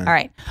 tried that one. All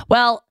right.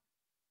 Well,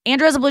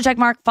 Andrew has a blue check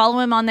mark. Follow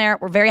him on there.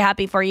 We're very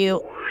happy for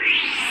you.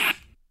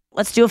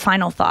 Let's do a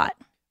final thought.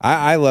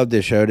 I love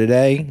this show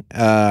today.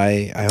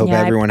 I hope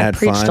everyone had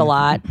fun. I preached a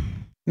lot.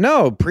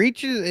 No,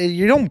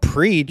 you don't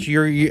preach.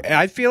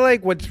 I feel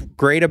like what's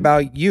great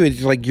about you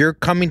is like you're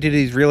coming to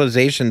these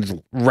realizations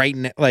right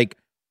now. Like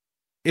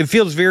it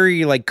feels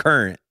very like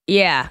current.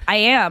 Yeah, I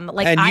am.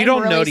 Like and you I'm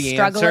don't really know the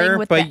struggling answer,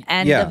 with but the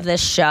end of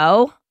this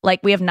show.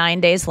 Like we have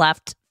 9 days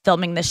left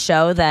filming this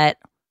show that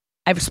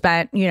I've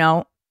spent,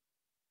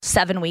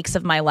 7 weeks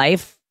of my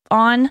life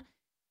on,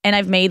 and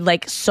I've made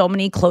like so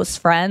many close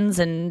friends,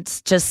 and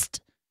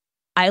just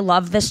I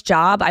love this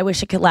job. I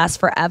wish it could last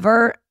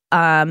forever.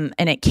 And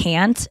it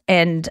can't,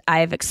 and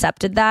I've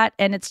accepted that.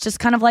 And it's just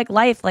kind of like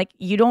life. Like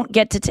you don't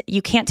get to,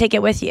 you can't take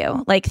it with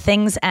you. Like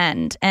things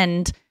end,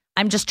 and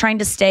I'm just trying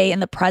to stay in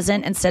the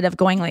present instead of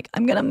going like,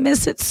 I'm going to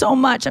miss it so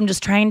much. I'm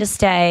just trying to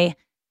stay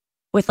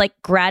with like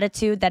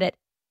gratitude that it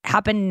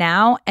happened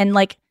now, and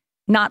like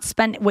not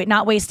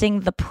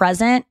wasting the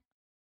present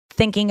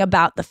thinking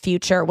about the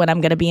future when I'm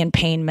going to be in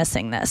pain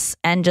missing this,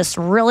 and just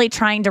really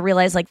trying to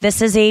realize like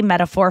this is a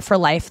metaphor for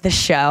life, this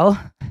show.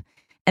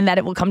 And that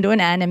it will come to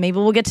an end, and maybe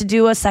we'll get to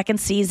do a second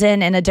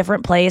season in a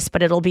different place,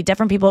 but it'll be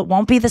different people. It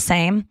won't be the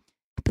same,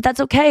 but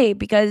that's okay,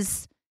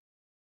 because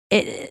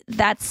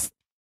that's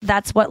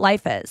what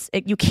life is.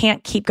 You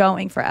can't keep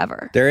going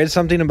forever. There is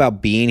something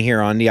about being here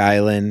on the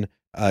island,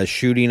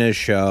 shooting a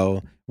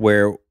show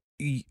where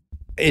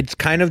it's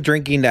kind of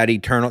drinking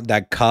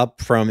that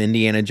cup from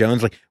Indiana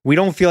Jones. Like we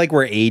don't feel like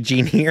we're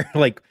aging here.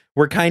 Like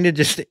we're kind of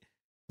just.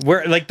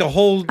 We're like the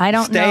whole I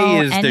don't stay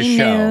know is any the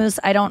show.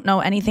 News. I don't know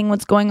anything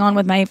what's going on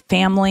with my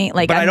family.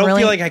 Like, but I don't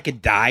feel like I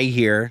could die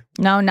here.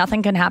 No,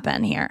 nothing can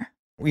happen here.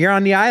 You're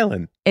on the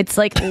island. It's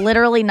like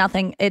literally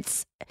nothing.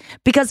 It's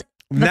because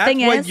That's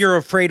thing what is, you're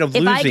afraid of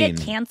if losing. I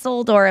get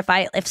canceled or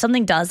if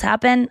something does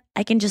happen,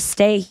 I can just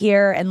stay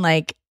here and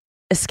like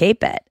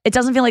escape it. It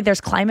doesn't feel like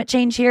there's climate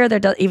change here.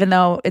 Even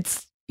though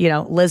it's,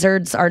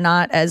 lizards are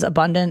not as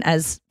abundant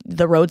as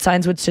the road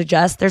signs would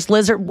suggest.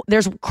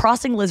 There's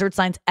crossing lizard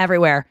signs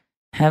everywhere.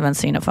 Haven't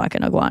seen a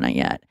fucking iguana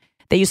yet.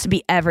 They used to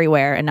be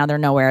everywhere and now they're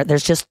nowhere.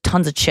 There's just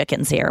tons of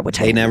chickens here, which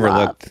they never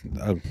love.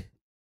 Looked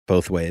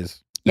both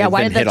ways. Yeah, They've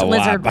why been did the hit a lot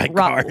lizard by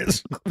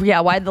cars?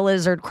 why did the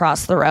lizard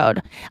cross the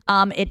road?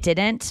 It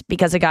didn't,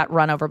 because it got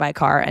run over by a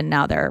car, and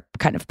now they're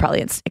kind of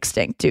probably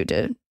extinct due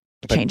to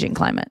changing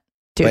climate,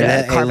 due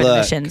to carbon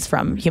emissions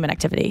from human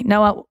activity.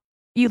 Noah,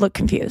 you look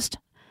confused.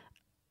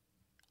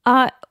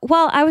 Well,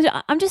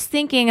 I'm just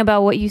thinking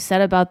about what you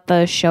said about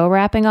the show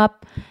wrapping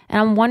up,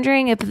 and I'm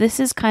wondering if this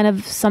is kind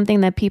of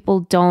something that people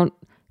don't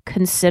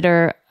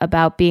consider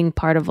about being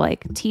part of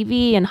like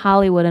TV and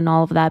Hollywood and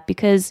all of that,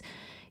 because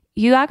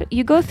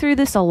you go through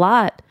this a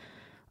lot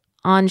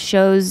on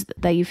shows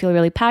that you feel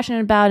really passionate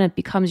about, and it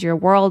becomes your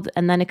world,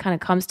 and then it kind of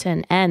comes to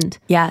an end.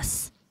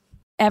 Yes.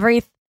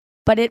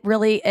 But it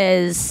really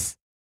is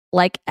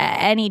like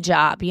any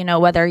job,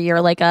 whether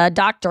you're like a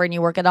doctor and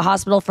you work at a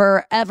hospital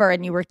forever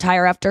and you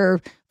retire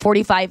after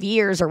 45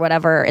 years or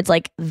whatever, it's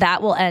like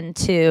that will end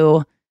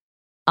too.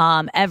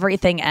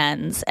 Everything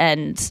ends,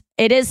 and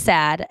it is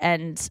sad.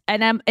 And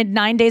I'm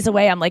 9 days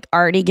away. I'm like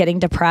already getting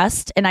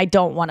depressed, and I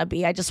don't want to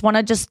be. I just want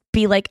to just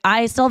be like,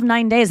 I still have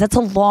 9 days. That's a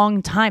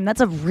long time.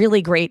 That's a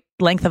really great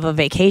length of a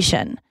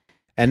vacation.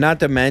 And not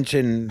to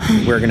mention,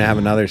 we're going to have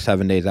another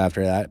 7 days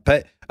after that.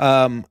 But,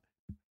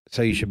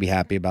 so you should be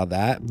happy about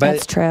that. But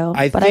that's true.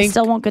 I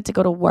still won't get to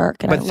go to work.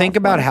 But think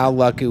about how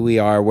lucky we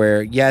are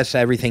where, yes,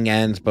 everything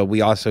ends, but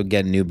we also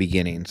get new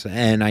beginnings.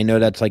 And I know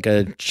that's like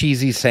a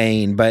cheesy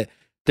saying, but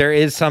there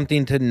is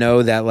something to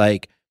know that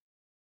like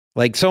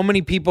so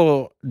many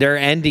people, their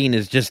ending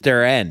is just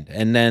their end.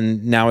 And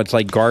then now it's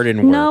like garden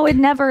work. No, it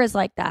never is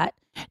like that.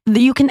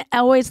 You can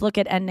always look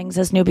at endings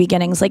as new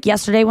beginnings. Like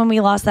yesterday when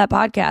we lost that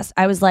podcast,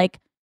 I was like,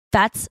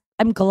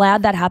 I'm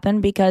glad that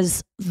happened,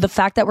 because the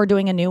fact that we're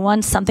doing a new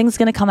one, something's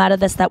going to come out of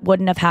this that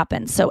wouldn't have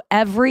happened. So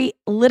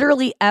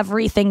literally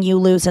everything you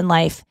lose in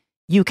life,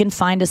 you can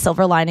find a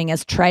silver lining,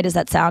 as trite as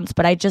that sounds.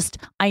 But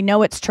I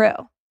know it's true.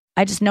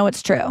 I just know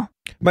it's true.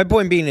 My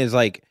point being is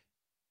like,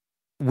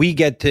 we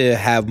get to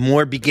have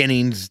more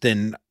beginnings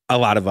than a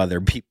lot of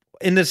other people,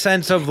 in the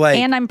sense of like,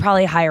 and I'm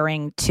probably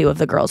hiring 2 of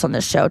the girls on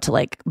this show to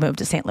like move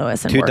to St.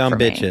 Louis and 2 work dumb for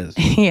bitches.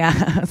 Me.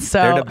 Yeah.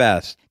 So they're the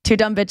best. 2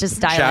 dumb bitches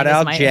styling. Shout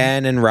out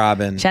Jen and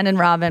Robin. Jen and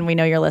Robin, we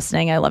know you're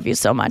listening. I love you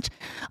so much.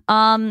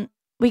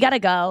 We got to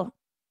go.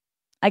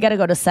 I got to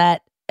go to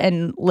set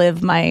and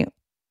live my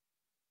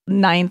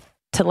 9th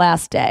to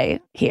last day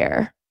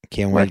here.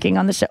 Can't wait. Working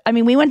on the show. I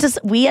mean,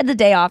 we had the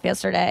day off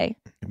yesterday.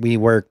 We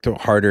worked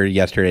harder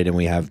yesterday than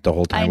we have the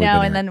whole time. I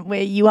know. And then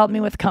you helped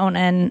me with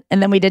Conan,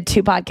 and then we did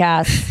 2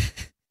 podcasts.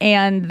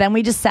 And then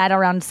we just sat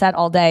around set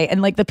all day.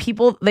 And like the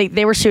people,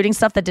 they were shooting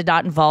stuff that did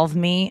not involve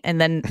me,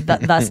 and then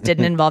thus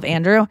didn't involve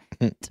Andrew.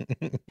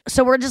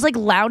 So we're just like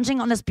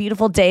lounging on this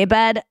beautiful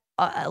daybed,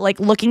 like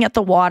looking at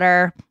the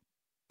water,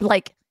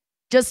 like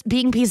just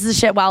being pieces of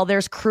shit while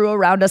there's crew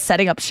around us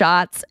setting up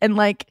shots. And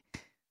like,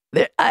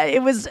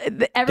 it was,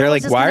 they're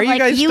like, why are you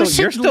guys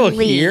you're still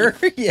here?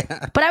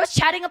 Yeah. But I was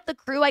chatting up the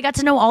crew. I got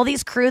to know all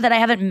these crew that I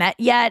haven't met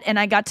yet. And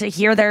I got to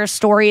hear their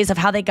stories of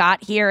how they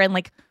got here and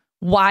like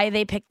why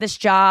they picked this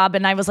job.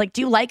 And I was like,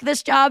 do you like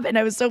this job? And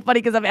it was so funny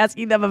because I'm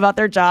asking them about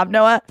their job,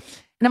 Noah.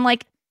 And I'm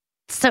like,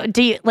 so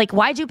do you like,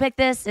 why'd you pick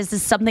this? Is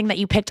this something that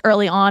you picked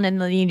early on and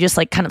then you just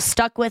like kind of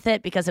stuck with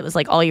it because it was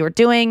like all you were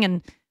doing?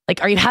 And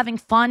like, are you having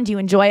fun? Do you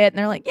enjoy it? And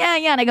they're like, yeah.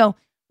 And I go,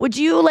 would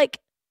you like,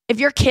 if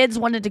your kids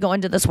wanted to go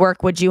into this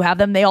work, would you have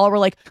them? They all were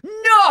like,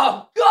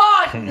 no,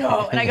 God,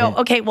 no. And I go,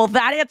 okay, well,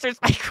 that answers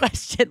my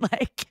question.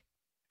 Like,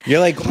 you're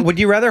like, would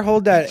you rather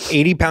hold that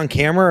 80-pound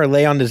camera or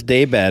lay on this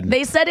daybed?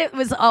 They said it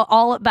was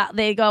all about,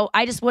 they go,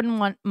 I just wouldn't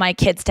want my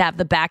kids to have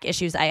the back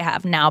issues I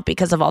have now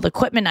because of all the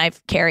equipment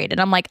I've carried. And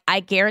I'm like, I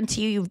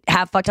guarantee you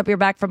have fucked up your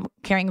back from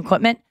carrying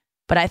equipment,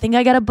 but I think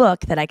I got a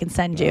book that I can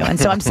send you. And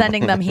so I'm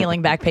sending them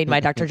Healing Back Pain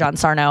by Dr. John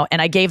Sarno.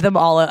 And I gave them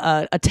all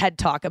a TED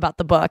talk about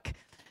the book.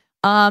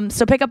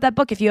 So pick up that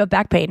book if you have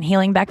back pain,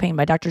 Healing Back Pain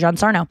by Dr. John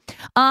Sarno.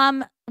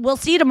 We'll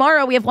see you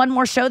tomorrow. We have one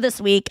more show this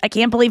week. I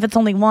can't believe it's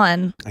only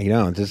one. I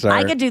know.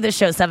 I could do this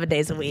show 7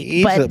 days a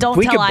week, but don't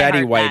we tell could Betty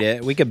iHeart White that.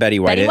 it. We could Betty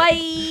White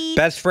it.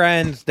 Best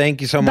friends,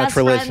 thank you so much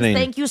for listening.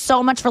 Thank you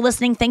so much for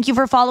listening. Thank you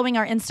for following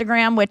our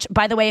Instagram, which,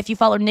 by the way, if you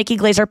follow Nikki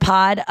Glazer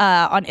Pod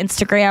on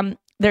Instagram,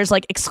 there's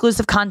like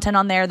exclusive content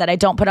on there that I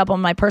don't put up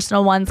on my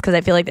personal ones because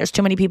I feel like there's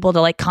too many people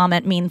to like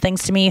comment mean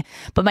things to me.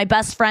 But my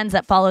best friends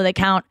that follow the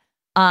account,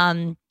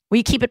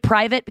 we keep it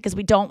private because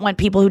we don't want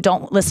people who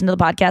don't listen to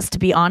the podcast to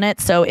be on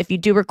it. So if you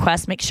do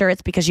request, make sure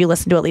it's because you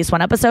listened to at least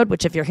one episode,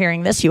 which if you're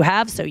hearing this, you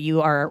have. So you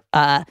are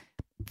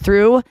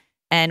through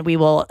and we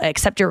will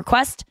accept your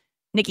request.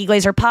 Nikki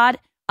Glazer Pod.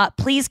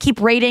 Please keep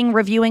rating,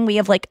 reviewing. We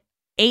have like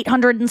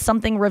 800 and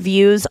something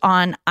reviews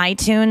on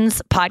iTunes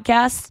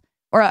podcasts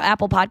or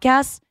Apple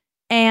Podcasts.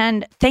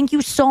 And thank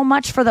you so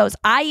much for those.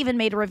 I even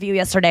made a review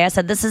yesterday. I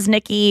said, this is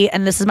Nikki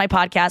and this is my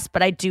podcast,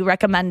 but I do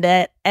recommend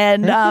it.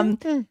 And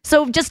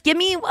so just give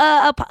me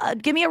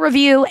a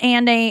review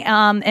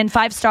and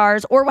 5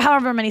 stars, or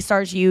however many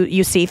stars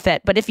you see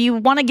fit. But if you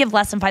want to give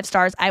less than 5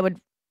 stars, I would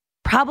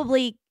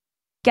probably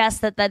guess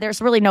that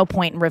there's really no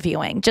point in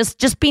reviewing.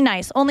 Just be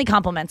nice. Only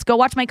compliments. Go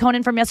watch my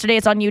Conan from yesterday.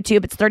 It's on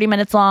YouTube. It's 30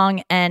 minutes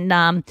long. And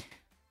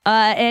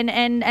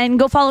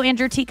go follow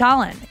Andrew T.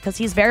 Collin, because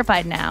he's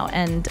verified now,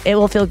 and it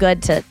will feel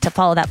good to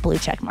follow that blue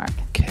check mark.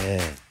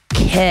 Okay.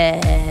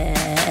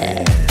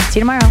 See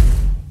you tomorrow.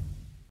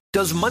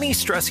 Does money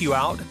stress you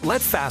out?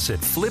 Let Facet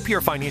flip your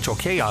financial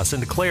chaos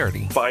into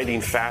clarity. Finding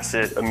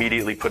Facet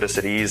immediately put us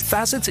at ease.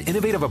 Facet's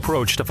innovative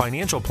approach to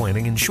financial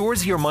planning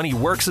ensures your money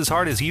works as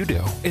hard as you do,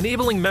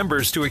 enabling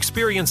members to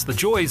experience the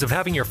joys of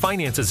having your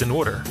finances in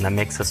order. And that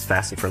makes us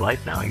Facet for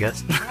life now, I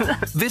guess.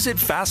 Visit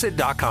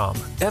Facet.com,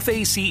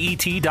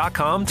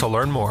 FACET.com to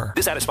learn more.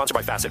 This ad is sponsored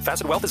by Facet.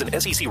 Facet Wealth is an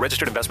SEC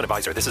registered investment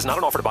advisor. This is not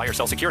an offer to buy or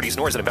sell securities,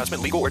 nor is it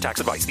investment, legal, or tax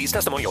advice. These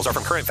testimonials are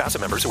from current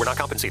Facet members who are not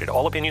compensated.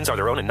 All opinions are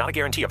their own and not a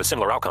guarantee of a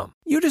similar outcome.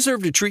 You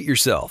deserve to treat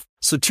yourself,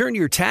 so turn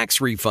your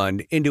tax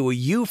refund into a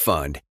U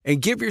fund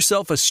and give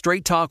yourself a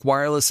Straight Talk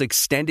Wireless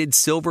Extended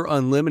Silver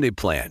Unlimited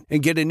plan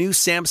and get a new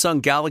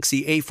Samsung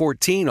Galaxy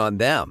A14 on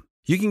them.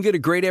 You can get a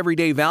great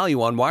everyday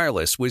value on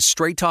wireless with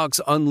Straight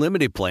Talk's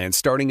Unlimited plan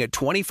starting at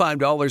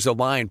 $25 a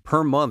line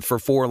per month for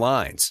 4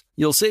 lines.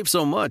 You'll save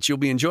so much you'll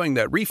be enjoying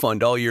that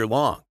refund all year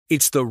long.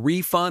 It's the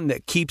refund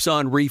that keeps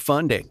on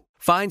refunding.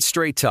 Find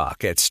Straight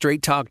Talk at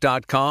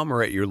straighttalk.com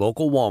or at your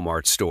local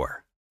Walmart store.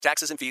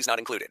 Taxes and fees not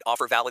included.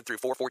 Offer valid through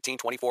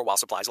 4/14/24 while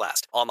supplies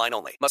last. Online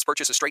only. Must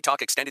purchase a Straight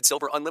Talk Extended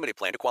Silver Unlimited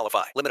plan to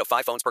qualify. Limit of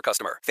 5 phones per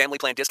customer. Family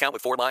plan discount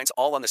with 4 lines,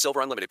 all on the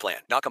Silver Unlimited plan.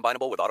 Not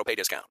combinable with autopay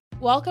discount.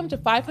 Welcome to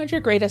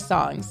 500 Greatest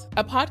Songs,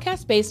 a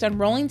podcast based on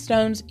Rolling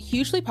Stone's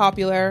hugely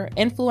popular,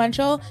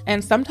 influential,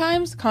 and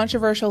sometimes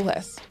controversial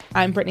list.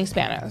 I'm Brittany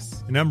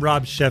Spanos. And I'm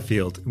Rob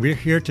Sheffield. We're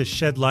here to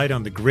shed light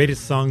on the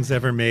greatest songs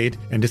ever made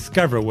and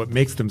discover what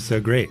makes them so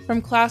great.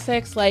 From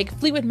classics like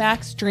Fleetwood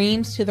Mac's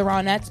Dreams to the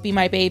Ronettes' Be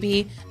My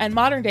Baby, and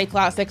modern-day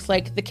classics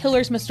like The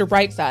Killer's Mr.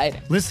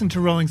 Brightside. Listen to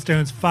Rolling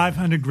Stone's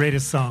 500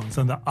 Greatest Songs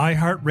on the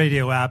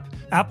iHeartRadio app,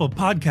 Apple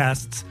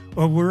Podcasts,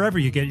 or wherever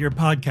you get your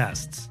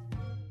podcasts.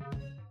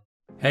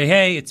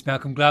 Hey, it's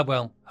Malcolm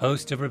Gladwell,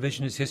 host of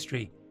Revisionist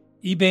History.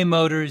 eBay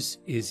Motors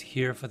is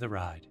here for the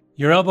ride.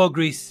 Your elbow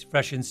grease,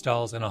 fresh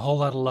installs, and a whole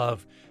lot of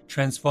love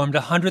transformed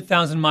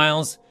 100,000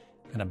 miles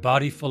and a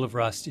body full of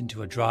rust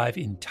into a drive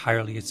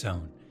entirely its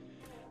own.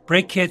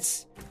 Brake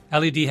kits,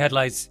 LED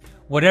headlights,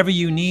 whatever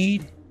you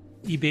need,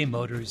 eBay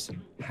Motors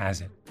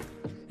has it.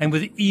 And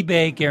with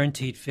eBay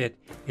Guaranteed Fit,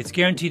 it's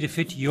guaranteed to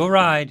fit your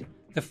ride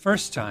the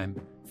first time,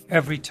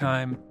 every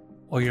time,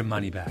 or your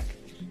money back.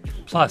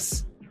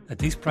 Plus, at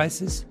these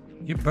prices,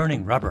 you're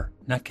burning rubber,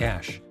 not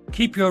cash.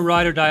 Keep your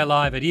ride or die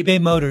alive at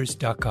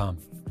ebaymotors.com.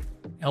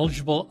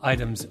 Eligible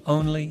items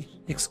only.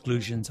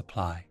 Exclusions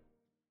apply.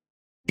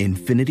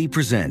 Infiniti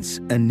presents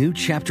a new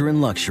chapter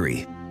in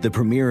luxury. The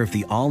premiere of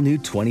the all-new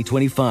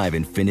 2025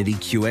 Infiniti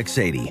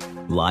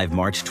QX80. Live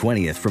March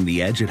 20th from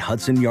the Edge at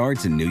Hudson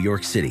Yards in New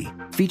York City.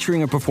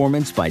 Featuring a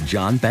performance by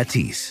John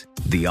Batiste.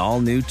 The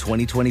all-new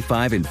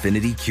 2025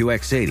 Infiniti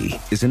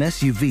QX80 is an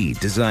SUV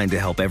designed to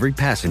help every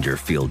passenger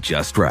feel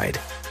just right.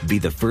 Be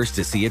the first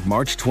to see it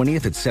March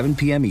 20th at 7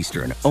 p.m.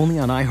 Eastern, only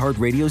on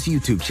iHeartRadio's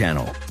YouTube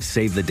channel.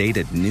 Save the date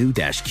at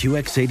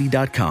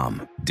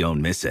new-QX80.com.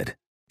 Don't miss it.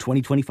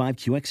 2025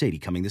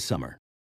 QX80 coming this summer.